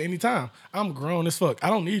any day, any time. I'm grown as fuck. I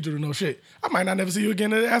don't need you to know shit. I might not never see you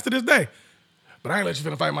again after this day. But I ain't let you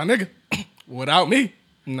finna fight my nigga. Without me,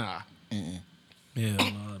 nah. Yeah,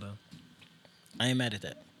 no, though. I ain't mad at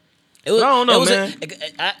that. It was, I don't know, it was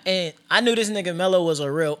man. I knew this nigga Melo was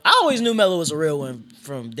a real. I always knew Melo was a real one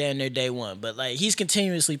from damn near day one, but like he's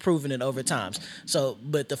continuously proving it over times. So,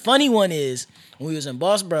 but the funny one is when we was in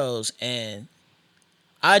Boss Bros and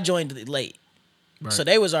I joined it late, so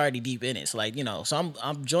they was already deep in it. So like so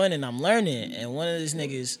I'm joining, I'm learning, and one of these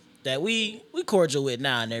niggas that we cordial with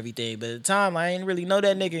now and everything, but at the time I ain't really know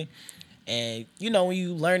that nigga. And when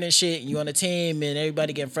you learning shit and you on a team and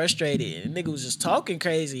everybody getting frustrated and the nigga was just talking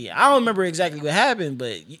crazy. I don't remember exactly what happened,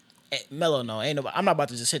 but Melo, no, ain't nobody. I'm not about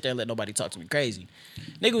to just sit there and let nobody talk to me crazy.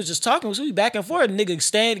 Nigga was just talking, so we back and forth. Nigga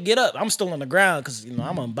stand, get up. I'm still on the ground because I'm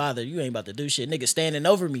unbothered. You ain't about to do shit. Nigga standing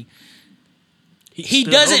over me. He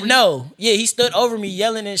doesn't know. Yeah, he stood over me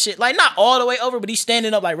yelling and shit. Like not all the way over, but he's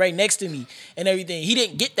standing up like right next to me and everything. He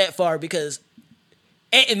didn't get that far because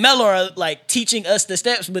and Melo are like teaching us the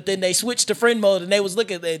steps, but then they switched to friend mode and they was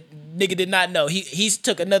looking at that nigga did not know. He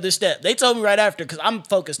took another step. They told me right after, because I'm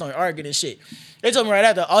focused on arguing and shit. They told me right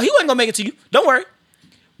after, oh, he wasn't gonna make it to you. Don't worry.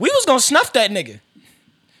 We was gonna snuff that nigga.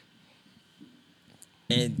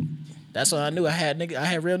 And that's when I knew I had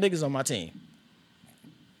real niggas on my team.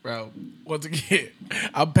 Bro, once again,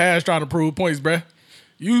 I'm past trying to prove points, bruh.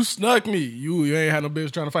 You snuck me. You ain't had no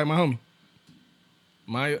bitch trying to fight my homie.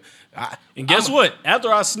 And guess what?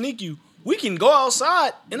 After I sneak you, we can go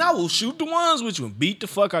outside and I will shoot the ones with you and beat the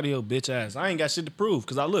fuck out of your bitch ass. I ain't got shit to prove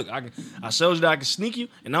because I showed you that I can sneak you,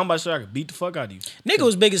 and now I'm about to show you I can beat the fuck out of you. Nigga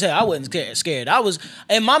was big as hell. I wasn't scared. I was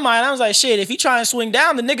in my mind. I was like, shit. If he try and swing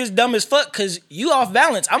down, the nigga's dumb as fuck because you off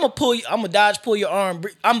balance. I'm gonna pull you. I'm gonna dodge, pull your arm.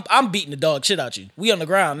 I'm beating the dog shit out you. We on the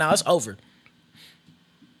ground now. It's over.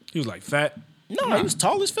 He was like fat. No, he was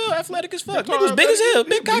tall as fuck, athletic as fuck. Tall, Nigga was big as hell,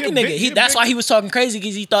 big he a cocky big- nigga. he a That's big- why he was talking crazy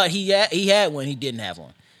because he thought he had one. He didn't have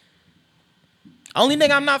one. Only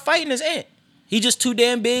nigga I'm not fighting is Ant. He just too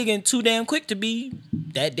damn big and too damn quick to be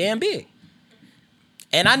that damn big.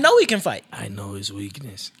 And I know he can fight. I know his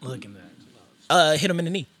weakness. Look at that. Hit him in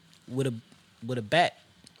the knee with a bat.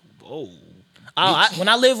 Whoa. When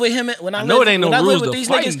I live with him, when I know live, it ain't no when I live rules with to these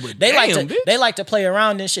fighting, niggas, but they damn, like to play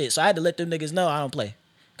around and shit. So I had to let them niggas know I don't play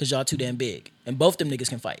because y'all too damn big, and both them niggas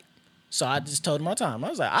can fight. So I just told him all the time. I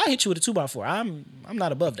was like, I hit you with a 2x4. I'm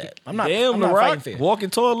not above that. I'm not. Damn, I'm the not Rock. fighting fair. Walking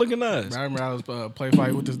tall looking ass. I remember I was play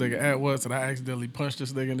fight with this nigga at once, and I accidentally punched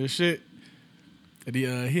this nigga in this shit. And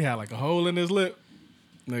he had like a hole in his lip.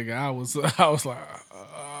 Nigga, I was like,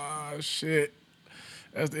 oh shit.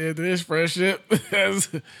 That's the end of this friendship.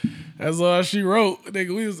 That's all she wrote.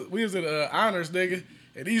 Nigga, we was in honors, nigga,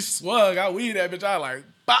 and he swung. I weed that bitch. I like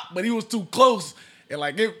pop, but he was too close. And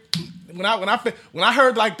like it, when I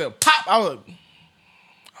heard like the pop, I was like,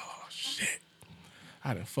 oh shit,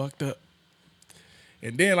 I done fucked up.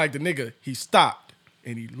 And then like the nigga, he stopped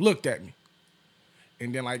and he looked at me.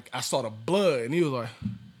 And then like I saw the blood and he was like,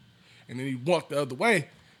 and then he walked the other way.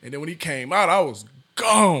 And then when he came out, I was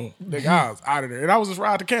gone. Nigga, I was out of there. And I was just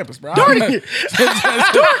riding the campus, bro.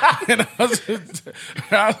 And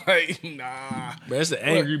I was like, nah. Bro, that's an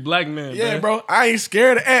angry black man, Yeah, man. bro. I ain't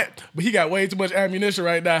scared of Ant, but he got way too much ammunition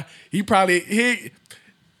right now. He probably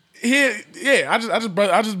I just bro.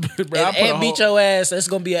 I If put a Ant whole, beat your ass, that's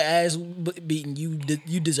gonna be an ass beating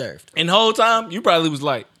you deserved. And the whole time, you probably was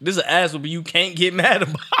like, this is an ass whooping you can't get mad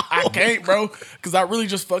about. I can't, bro, because I really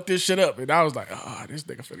just fucked this shit up, and I was like, oh, this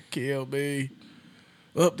nigga finna kill me.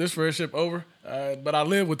 This friendship over. But I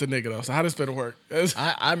live with the nigga though, so how this finna work?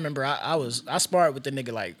 I remember I sparred with the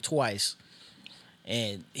nigga like twice,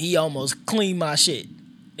 and he almost cleaned my shit,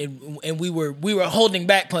 and we were holding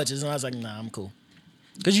back punches, and I was like, nah, I'm cool,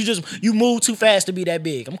 cause you move too fast to be that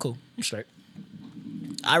big. I'm cool. I'm straight.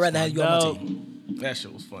 I'd rather have you on my team. That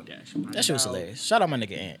shit was funny. That shit was hilarious. Shout out my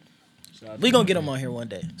nigga Ant. We gonna get him on here one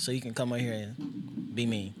day, so you can come on here and be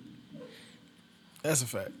mean. That's a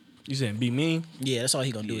fact. You saying be mean? Yeah, that's all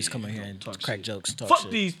he gonna do is come in here and talk crack shit. jokes, talk Fuck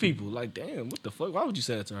shit. these people. Like, damn, what the fuck? Why would you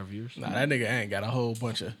say that to our viewers? Nah, that nigga ain't got a whole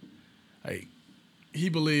bunch of like he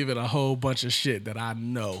believe in a whole bunch of shit that I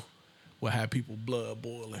know will have people blood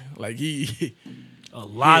boiling. Like he A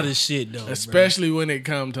lot of shit, though. especially when it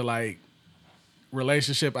come to like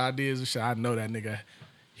relationship ideas and shit. I know that nigga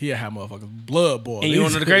he'll have motherfuckers blood boiling. And you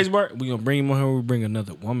want to know the crazy part? We gonna bring him on here. We bring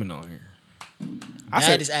another woman on here.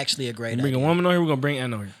 That is actually a great Bring a idea. woman on here. We gonna bring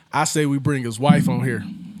Anna on here. I say we bring his wife on here.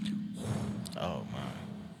 Oh my.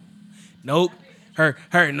 Nope.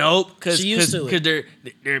 Her nope. Cause She used to their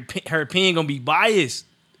her opinion gonna be biased.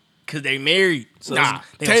 Cause they married. So Nah,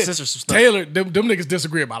 they gonna censor some stuff. Taylor, them niggas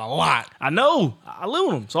disagree about a lot. I know. I live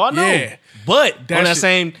with them, so I know. Yeah. But That on that shit-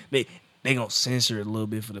 same, they gonna censor it a little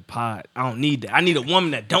bit for the pod. I don't need that. I need a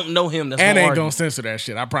woman that don't know him. That's And gonna ain't argue. gonna censor that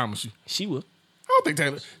shit. I promise you. She will. I don't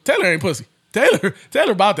think Taylor ain't pussy. Taylor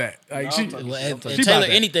about that. Like she Well, if about Taylor that.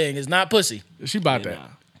 anything is not pussy. She about Yeah,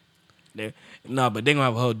 that. but they gonna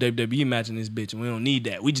have a whole WWE match in this bitch, and we don't need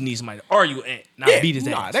that. We just need somebody to argue with, not beat his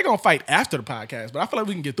ass. They gonna fight after the podcast, but I feel like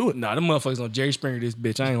we can get through it. Nah, them motherfuckers on Jerry Springer this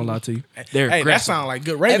bitch. I ain't gonna lie to you. They're Hey, that aggressive. sound like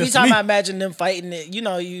good ratings Every to time me. I imagine them fighting, it, you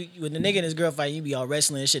know, you when the nigga and his girl fight, you be all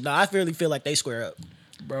wrestling and shit. No, I really feel like they square up.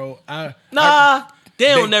 Bro, They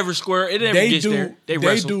don't They- never square. It never they gets do there. They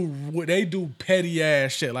wrestle. they do petty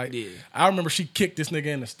ass shit. Like Yeah. I remember she kicked this nigga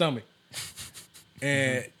in the stomach,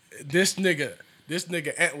 and this nigga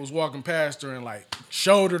Ant was walking past her and like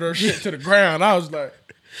shouldered her shit to the ground. I was like,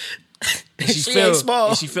 And She ain't small.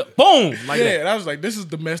 And she felt boom like yeah. that. And I was like, this is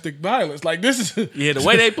domestic violence. Like this is Yeah, the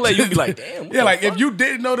way they play, you be like, damn. what yeah. the Like fuck? if you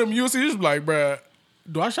didn't know them UFC, you'd be like, bruh,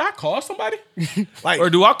 should I call somebody? Like Or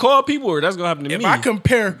do I call people, or that's gonna happen to if me? I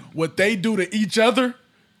compare what they do to each other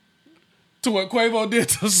to what Quavo did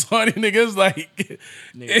to Sonny, niggas, like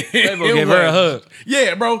Quavo gave her a hug.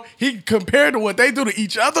 Yeah, bro. He compared to what they do to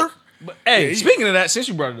each other. But hey, Yeah, speaking of that, since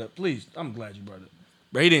you brought it up, please, I'm glad you brought it up.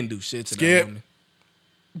 Bro, he didn't do shit to Skip. that woman.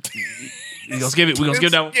 We gonna skip it. We gonna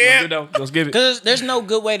skip that one. Skip. We gonna skip it. Cause there's no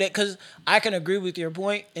good way that. Cause I can agree with your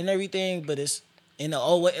point and everything, but it's in the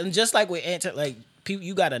old way. And just like with like people,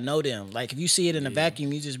 you gotta know them. Like if you see it in a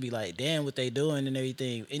vacuum, you just be like, damn, what they doing and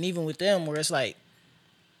everything. And even with them, where it's like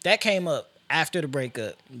that came up after the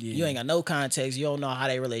breakup. Yeah. You ain't got no context. You don't know how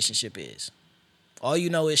their relationship is. All you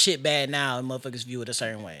know is shit bad now, and motherfuckers view it a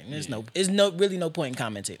certain way. And there's really no point in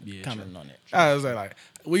commenting on it. I was like,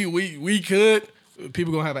 we could.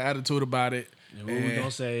 People gonna have an attitude about it. And what we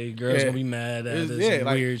gonna say? Girls gonna be mad at us. Yeah,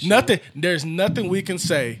 like Weird shit. nothing. There's nothing we can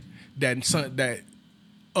say that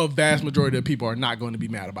a vast majority of people are not going to be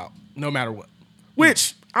mad about, no matter what.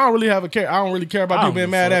 Which I don't really care. I don't really care about people being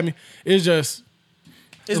mad at me. It's just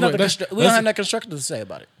We don't have nothing constructive to say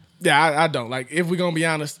about it. Yeah, I don't. Like, if we're gonna be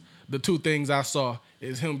honest, the two things I saw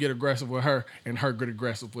is him get aggressive with her and her get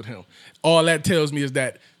aggressive with him. All that tells me is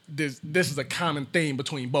that this is a common theme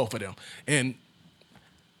between both of them. And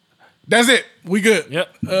that's it. We good.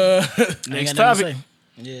 Yep. Next to topic. say.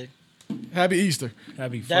 Yeah. Happy Easter.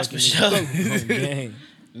 Happy That's fucking for sure. gang.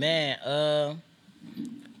 Man,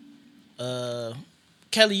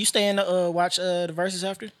 Kelly, you staying to watch the Versuz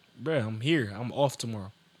after? Bruh, I'm here. I'm off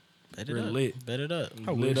tomorrow. Bet We're up. lit. Bet it up.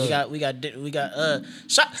 lit We got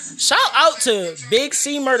shout out to Big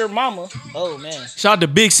C Murder Mama. Oh man. Shout out to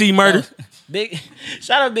Big C Murder.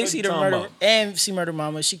 Shout out Big C you the talking Murder about? and C Murder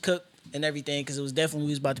Mama. She cooked and everything because it was definitely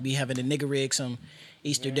we was about to be having a nigga rig some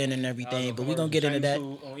Easter dinner and everything. But we gonna get into that.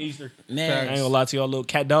 On Easter. I Man, ain't gonna lie to y'all, little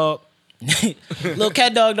cat dog. little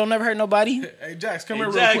cat dog don't never hurt nobody. Hey, Jax, come here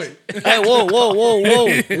Jax. real quick. Hey,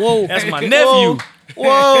 whoa. That's my nephew.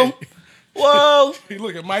 Whoa. He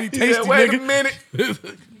looking mighty tasty, Wait a nigga. minute.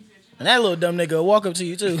 And that little dumb nigga will walk up to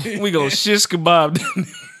you too. We go shish kebab.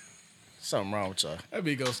 Something wrong with y'all. That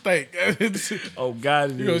be gonna stink. Oh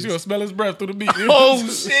God, it You is. gonna smell his breath through the meat. Oh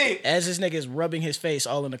shit. As this nigga is rubbing his face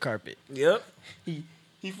all in the carpet. Yep.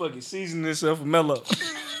 He fucking seasoned himself with Melo.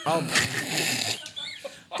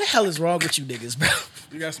 What the hell is wrong with you niggas, bro?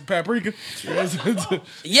 You got some paprika?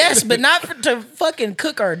 Yes, but not to fucking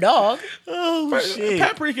cook our dog. Oh shit.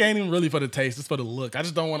 Paprika ain't even really for the taste. It's for the look. I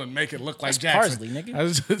just don't want to make it look like That's Jackson. parsley, nigga. I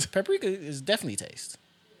just- Paprika is definitely taste.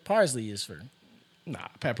 Parsley is for. nah,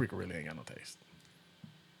 paprika really ain't got no taste.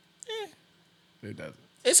 It doesn't.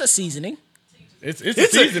 It's a seasoning. It's a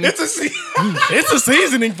seasoning. It's a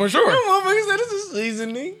seasoning for sure. Motherfucker said it's a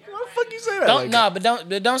seasoning. Why the fuck you say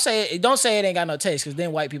that? Don't say it ain't got no taste because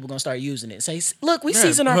then white people gonna start using it. Say, look, we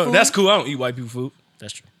season our food. That's cool. I don't eat white people food.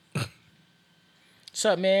 That's true. What's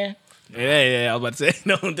up, man? Yeah. I was about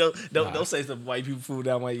to say don't say some white people food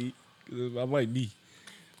that I might eat. 'Cause I might be.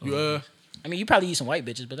 You I mean, you probably eat some white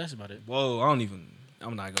bitches, but that's about it. Whoa, I'm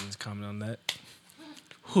not gonna comment on that.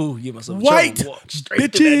 Who get myself in White trouble, walk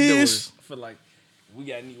straight through that door. bitches. I feel like we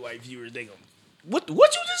got any white viewers. They gonna what you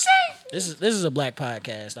just say? This is a black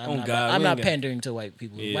podcast. I'm not pandering to white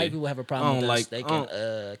people. Yeah. White people have a I problem don't with us. like- They I can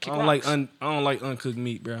don't- kick I don't rocks. I don't like uncooked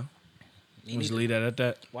meat, bro. Me Just neither. leave that at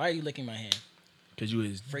that. Why are you licking my hand? Cause you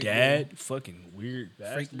his Freak dad, fucking weird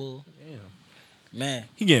bastard. Freak bull. Damn. Man,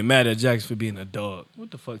 He getting mad at Jackson for being a dog.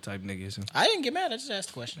 What the fuck type nigga is him? I didn't get mad. I just asked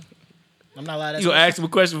the question. I'm not allowed to ask You gonna ask him a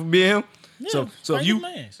question for being him? Yeah, So why if you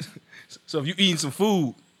my ass? so if you eating some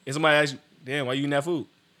food and somebody asks you, damn, why you eating that food?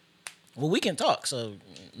 Well, we can talk. So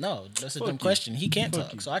no, that's a Fuck dumb you. question. He can't Fuck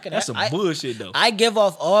talk. you. So I can. That's some bullshit though. I give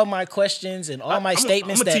off all my questions and all my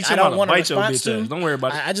statements I'ma teach that I him how don't to want a bite your response bitch to. ass. Don't worry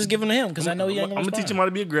about it. I just give them to him because I know he ain't I'm gonna gonna teach him respond. how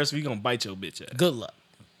to be aggressive. He gonna bite your bitch ass. Good luck.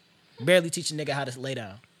 Barely teach a nigga how to lay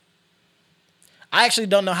down. I actually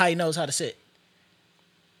don't know how he knows how to sit.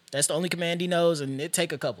 That's the only command he knows, and it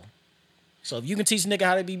take a couple. So if you can teach a nigga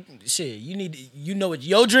how to be shit, you know what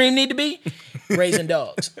your dream need to be? Raising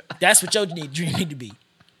dogs. That's what your dream need to be.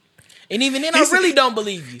 And even then, I really don't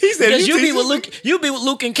believe you. He said because you you be with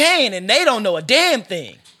Luke and Kane, and they don't know a damn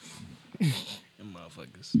thing.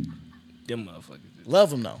 Them motherfuckers. Love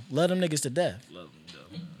them though. Love them niggas to death. Love them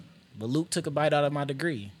though. But Luke took a bite out of my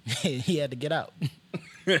degree. He had to get out.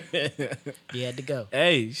 He had to go.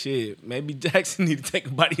 Hey, shit. Maybe Jackson need to take a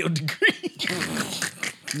bite of your degree.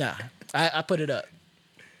 Nah, I put it up.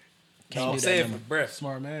 Can't do that no for more. breath.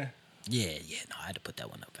 smart man. Yeah, no, I had to put that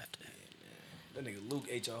one up after that. That nigga Luke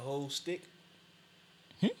ate your whole stick.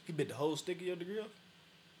 Hmm? He bit the whole stick of your degree off.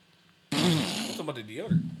 I'm talking about the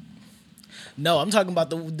deodorant. No, I'm talking about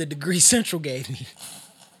the degree Central gave me.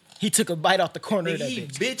 He took a bite off the corner of that He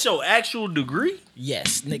bitch. bit your actual degree?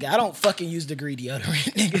 Yes, nigga, I don't fucking use degree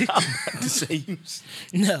deodorant, nigga. I'm about to say you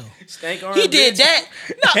No. stank arm. He did bitch.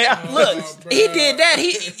 that. No, look, he did that.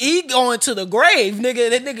 He going to the grave,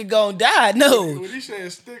 nigga. That nigga gonna die. No. When he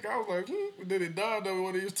said stick, I was like, Then it dawned on me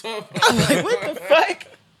when he was talking. I'm like, what the fuck?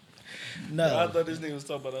 I No. thought this nigga was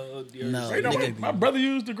talking about deodorant. No. You know, Nigga. my brother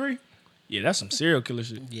used degree. Yeah, that's some serial killer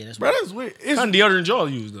shit. Yeah, that's Bro, that's weird. What kind of deodorant y'all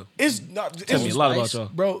use though? It's not. Tell me a lot about y'all.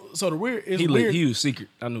 Bro, so the weird is He weird. he used secret.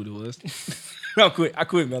 I knew it was. I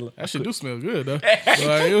quit, Melo. That shit do smell good though.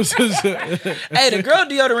 Like, it was just, Hey, the girl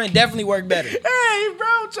deodorant definitely worked better. Hey, bro,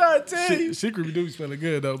 I'm trying to tell you. secret do smelling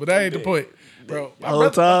good though, but that ain't the point, bro. My Whole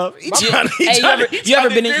brother- time. He You ever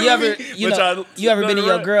been in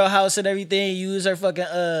your girl? girl house and everything? You use her fucking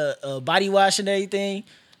body wash and everything.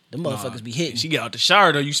 Them motherfuckers be hitting. She get out the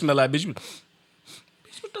shower though. You smell like bitch.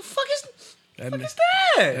 Bitch, what the fuck is That that?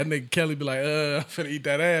 That nigga Kelly be like, I'm finna eat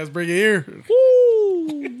that ass, bring it here.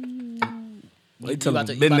 Wait till about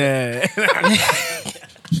I'm to- been you there.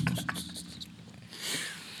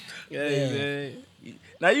 Yeah. Man.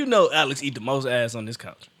 Now you know Alex eat the most ass on this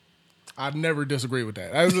couch. I never disagree with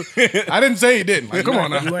that. I didn't say he didn't. Like, come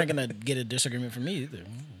on You now. weren't gonna get a disagreement from me either.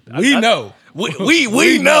 We know.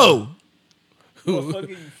 We know.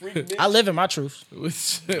 I live in my truth.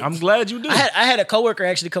 I'm glad you do. I had a coworker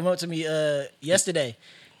actually come up to me yesterday.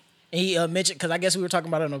 And he mentioned, because I guess we were talking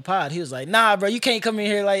about it on the pod. He was like, nah, bro, you can't come in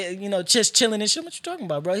here like, just chilling and shit. What you talking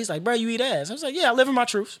about, bro? He's like, bro, you eat ass. I was like, yeah, I live in my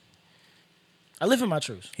truth. I live in my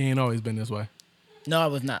truth. He ain't always been this way. No, I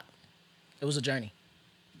was not. It was a journey.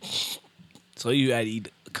 So you had to eat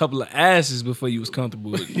a couple of asses before you was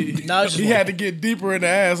comfortable with it. No, it's just He had to get deeper in the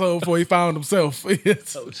asshole before he found himself.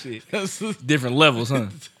 Oh shit. Different levels, huh?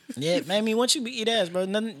 yeah, man, I mean, once you eat ass, bro,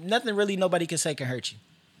 nothing really nobody can say can hurt you.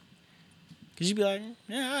 Because you be like,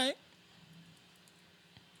 yeah, all right.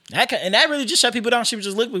 And that really just shut people down. She would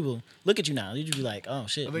just look at you now. You just be like, oh,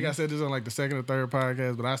 shit. I think I said this on like the second or third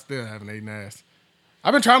podcast, but I still haven't eaten ass.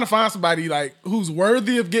 I've been trying to find somebody like who's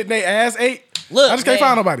worthy of getting their ass ate. Look, I just can't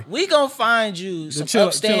find nobody. We gonna find you some Chill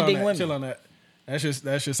upstanding on that, women. Chill on that.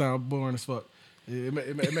 That shit sound boring as fuck. We gonna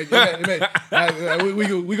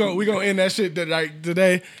end that shit that like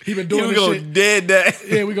today. He been doing We this gonna shit. dead that.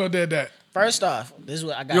 Yeah, we gonna dead that. First off, this is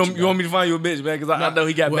what I got. You want me to find you a bitch, man? Because I know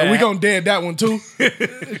he got Well, bad. we gonna dead that one too.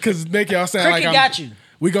 Because make y'all sound Cricket like I'm. got you.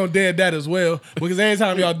 We gonna dead that as well. Because every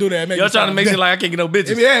time y'all do that, it make Y'all me trying to sound make it like I can't get no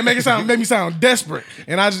bitches. yeah, make me sound desperate.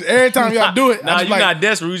 And I just every time y'all do it, Nah, I you just like not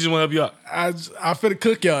desperate. We just want to help you out. I finna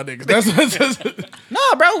cook y'all niggas. That's what. No,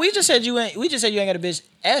 bro, we just said you ain't got a bitch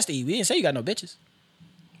ass to eat. We didn't say you got no bitches.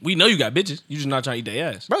 We know you got bitches. You just not trying to eat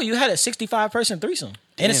their ass. Bro, you had a 65-person threesome.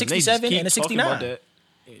 And a Damn, they just 67 keep and a talking about 69. that.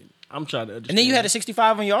 I'm trying to understand. And then you had a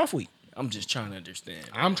 65 on your off week. I'm just trying to understand.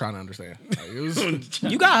 I'm trying to understand. Like, it was,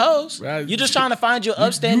 You got hoes. Right. You just trying to find your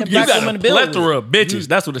upstanding You black got woman a to build with. plethora of bitches.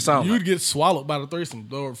 That's what it sounds you'd like. get swallowed by the threesome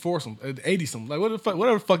or foursome, 80-some. Like what the fuck,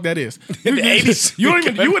 whatever the fuck that is. You, The 80s. You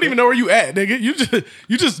wouldn't even know where you at, nigga.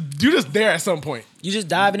 You just there at some point, You just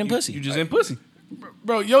diving in pussy. You just in pussy.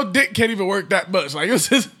 bro. Your dick can't even work that much. Like it's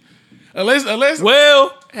just unless.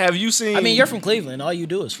 Well, have you seen? I mean, you're from Cleveland. All you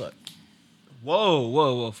do is fuck.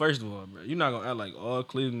 Whoa. First of all, bro, you're not gonna act like all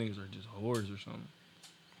Cleveland niggas are just whores or something.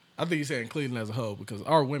 I think you're saying Cleveland as a whole because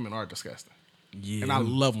our women are disgusting, Yeah, and I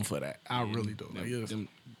love them for that. I really do. Like,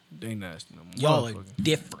 they nasty. No more. Y'all are Motherfucker.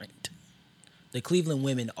 different. The Cleveland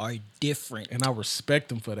women are different. and I respect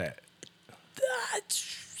them for that.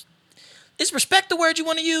 Is respect the word you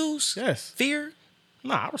want to use? Yes. Fear?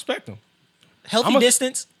 Nah, I respect them. Healthy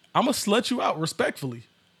distance? I'm gonna slut you out respectfully.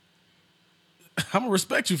 I'm gonna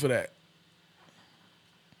respect you for that.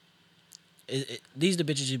 These the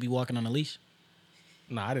bitches you be walking on a leash.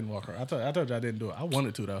 Nah, I didn't walk her. I told you I didn't do it. I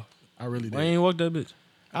wanted to though. I really did. Why ain't walk that bitch?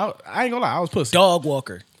 I ain't gonna lie. I was pussy. Dog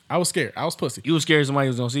walker. I was scared. I was pussy. You was scared somebody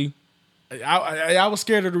was gonna see you? I was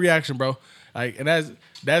scared of the reaction, bro. Like, and that's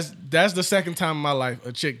the second time in my life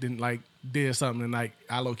a chick did something and like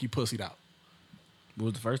I low key pussied out. What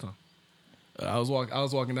was the first time? I was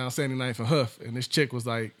walking down 79th and Huff, and this chick was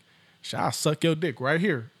like, "Shall I suck your dick right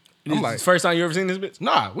here?" I'm This like, is the first time you ever seen this bitch?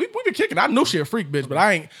 "Nah, we been kicking. I knew she a freak bitch, but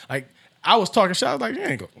I ain't like." I was talking shit. I was like, "You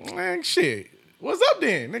ain't go, man, shit. What's up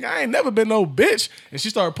then, nigga? I ain't never been no bitch." And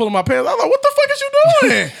she started pulling my pants. I was like, "What the fuck is you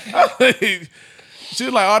doing?" I was like, she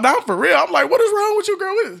was like, "Oh, now I'm for real." I'm like, "What is wrong with you,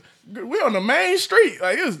 girl? We on the main street.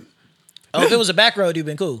 Like, it's Oh, if it was a back road, you've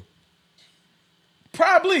been cool.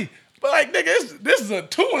 probably." But like, nigga, this is a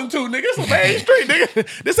 2-2, nigga. It's a main street,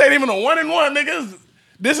 nigga. This ain't even a 1-1, nigga.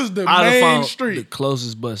 This is the I done main found street. the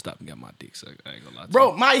closest bus stop and got my dick sucked. I ain't gonna lie to you.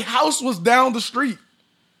 Bro, my house was down the street.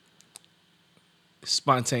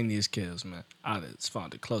 Spontaneous kills, man. I just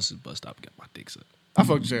found the closest bus stop and got my dick sucked. I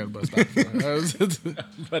fucked the shit at the bus stop.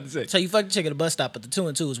 I'm about to say. So you fucked the chick at the bus stop, but the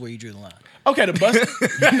 2-2 is where you drew the line. Okay, the bus.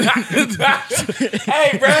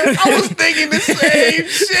 Hey, bro, I was thinking the same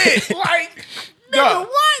shit. Like, no,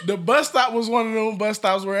 what? The bus stop was one of them bus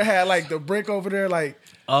stops where it had like the brick over there, like,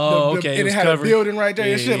 Okay. and it was had covered. a building right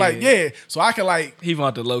there and shit. Like, yeah, so I could like, He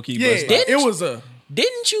want the low key yeah, bus stop. it was a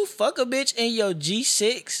Didn't you fuck a bitch in your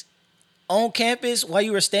G6 on campus while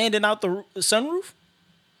you were standing out the sunroof?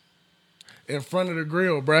 In front of the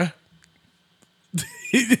grill, bruh.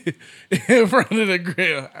 In front of the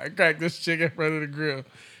grill. I cracked this chick in front of the grill.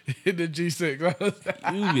 In the G6.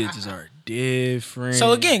 You bitches are different.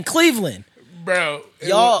 So again, Cleveland, Bro.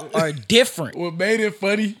 y'all are different. What made it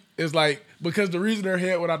funny is like, because the reason her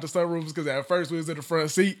head went out the sunroof is because at first we was in the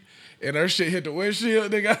front seat and her shit hit the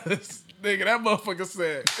windshield. Nigga, that motherfucker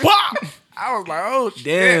said, "Pop!" I was like, oh, shit.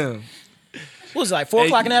 damn. What was it, like 4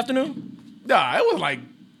 o'clock in the afternoon? Nah, it was like,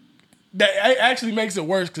 that it actually makes it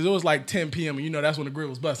worse because it was like 10 p.m. and you know that's when the grill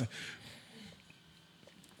was busting.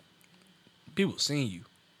 People seen you.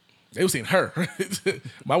 They was seeing her.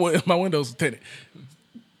 my windows were tinted.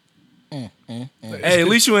 Hey, at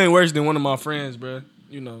least you ain't worse than one of my friends, bro.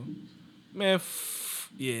 You know, man.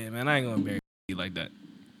 Yeah, man. I ain't gonna embarrass you like that.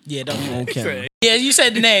 Yeah, don't On camera. Yeah, you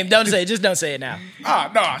said the name. Don't say it. Just don't say it now.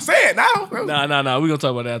 Ah, no, say it now. Nah. We gonna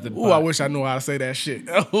talk about that after the Ooh, I wish I knew how to say that shit.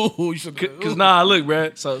 Ooh, you should. Cause nah, look,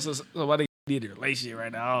 bro. So why they did the relationship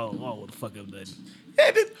right now? Oh, what the fuck up, nothing.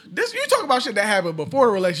 Yeah, this you talk about shit that happened before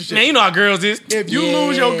the relationship. Man, you know how girls is. If you Yeah.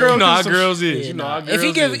 lose your girl, You know how some girls shit- is. You know how girls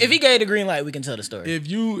If he gave the green light, we can tell the story. If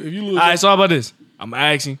you lose, All right, so how about this? I'm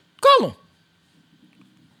asking. Call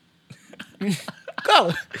him. Call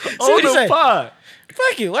him. See what On he the say. pod.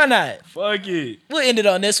 Fuck you. Why not? Fuck it. We'll end it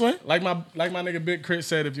on this one. like my nigga Big Crit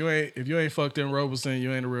said, if you ain't fucked in Robeson,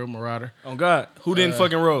 you ain't a real marauder. Oh God, who didn't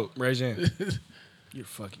fucking roll? Raise your hand. You're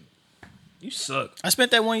fucking. You suck. I spent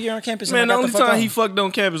that 1 year on campus. Man, and the I got only fuck time on. he fucked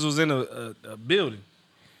on campus was in a building.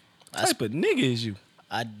 What type of nigga is you?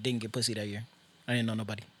 I didn't get pussy that year. I didn't know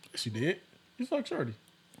nobody. She did. You fucked Shorty.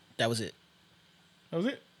 That was it. That was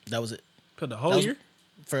it. That was it. For the That whole was- year?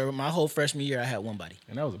 For my whole freshman year, I had one body.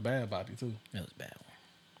 And that was a bad body too. That was a bad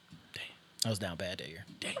one. I was down bad that year.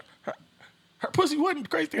 Her pussy wasn't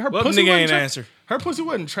crazy. Her Well, pussy nigga wasn't ain't trash. answer. Her pussy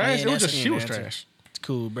wasn't trash. ain't It was just answer. she was Ain't answer. trash. It's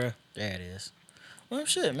cool, bruh. There it is. Well,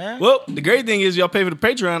 shit, man. Well, the great thing is y'all pay for the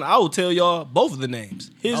Patreon. I will tell y'all both of the names.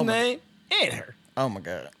 His Oh my- name and her. Oh my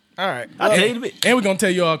god. All right. I'll Well, tell you the bit. And we're gonna tell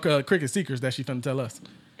y'all cricket secrets that she finna tell us.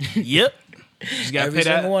 Yep. Just gotta Every pay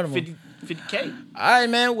that single one of them. 50K. All right,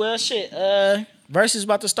 man. Well, shit. Versus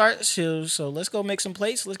about to start, so let's go make some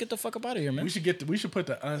plates. Let's get the fuck up out of here, man. We should put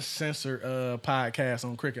the uncensored podcast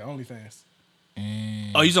on Cricket OnlyFans.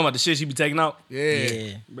 Oh, you talking about the shit she be taking out?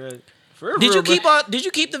 Yeah. Bruh. For Did real, you bruh. keep Did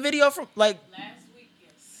you keep the video from like? Last week,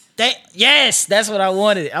 yes. Yes, that's what I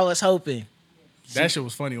wanted. I was hoping. That shit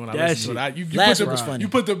was funny when I That listened to it. shit. You Last put the, one was funny. You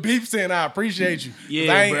put the beeps in. I appreciate you. 'Cause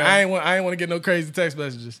Yeah, I ain't bruh. want to get no crazy text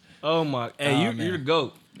messages. Oh my. Hey, Oh, you're man. the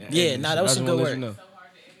GOAT. Yeah, nah, that was some good work. So hard to edit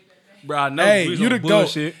that day. Bro, I know. Hey, we you the some goat,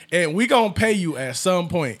 bullshit. and we gonna pay you at some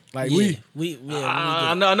point. Like Yeah, we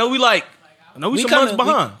I know we like. I know we some months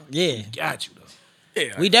behind. Yeah, Got you though.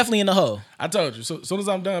 yeah. we definitely in the hole. I told you. So as soon as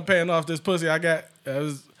I'm done paying off this pussy, I got.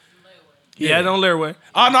 Yeah, don't let her away.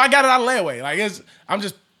 Oh no, I got it out of layaway. Like I'm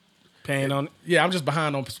just Paying on it. I'm just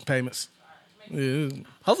behind on some payments. Yeah,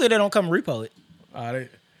 Hopefully they don't come repo it.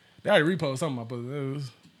 they already reposted some of my pussy. It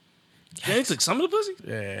was- They took some of the pussy.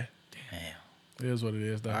 yeah, Damn. it is what it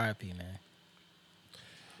is though. R.I.P. man.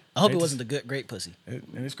 I hope it wasn't the good, great pussy. And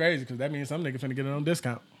it's crazy because that means some nigga finna get it on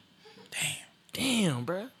discount. Damn,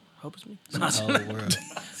 bro. Hope it's me. Whole world.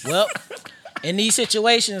 Well, in these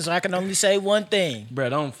situations, I can only say one thing: Bro,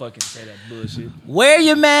 don't fucking say that bullshit. wear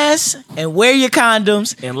your mask and wear your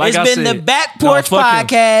condoms. And like it's I been said, the Back no, Porch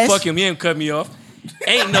fuck him. Podcast. Fuck him. He ain't cut me off.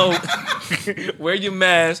 Ain't no wear your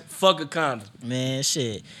mask. Fuck a condom. Man,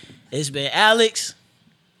 shit. It's been Alex.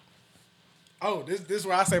 Oh, this is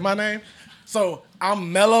where I say my name. So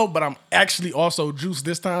I'm Melo, but I'm actually also Juice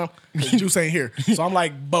this time. 'Cause Juice ain't here, so I'm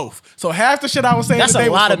like both. So half the shit I was saying That's a today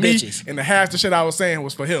was lot for of me, bitches. and the half the shit I was saying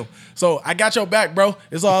was for him. So I got your back, bro.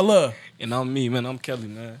 It's all love. And I'm me, man. I'm Kelly,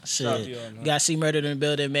 man. Shout out to Shit. y'all, man. Got C Murdered in the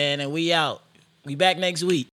building, man, and we out. We back next week.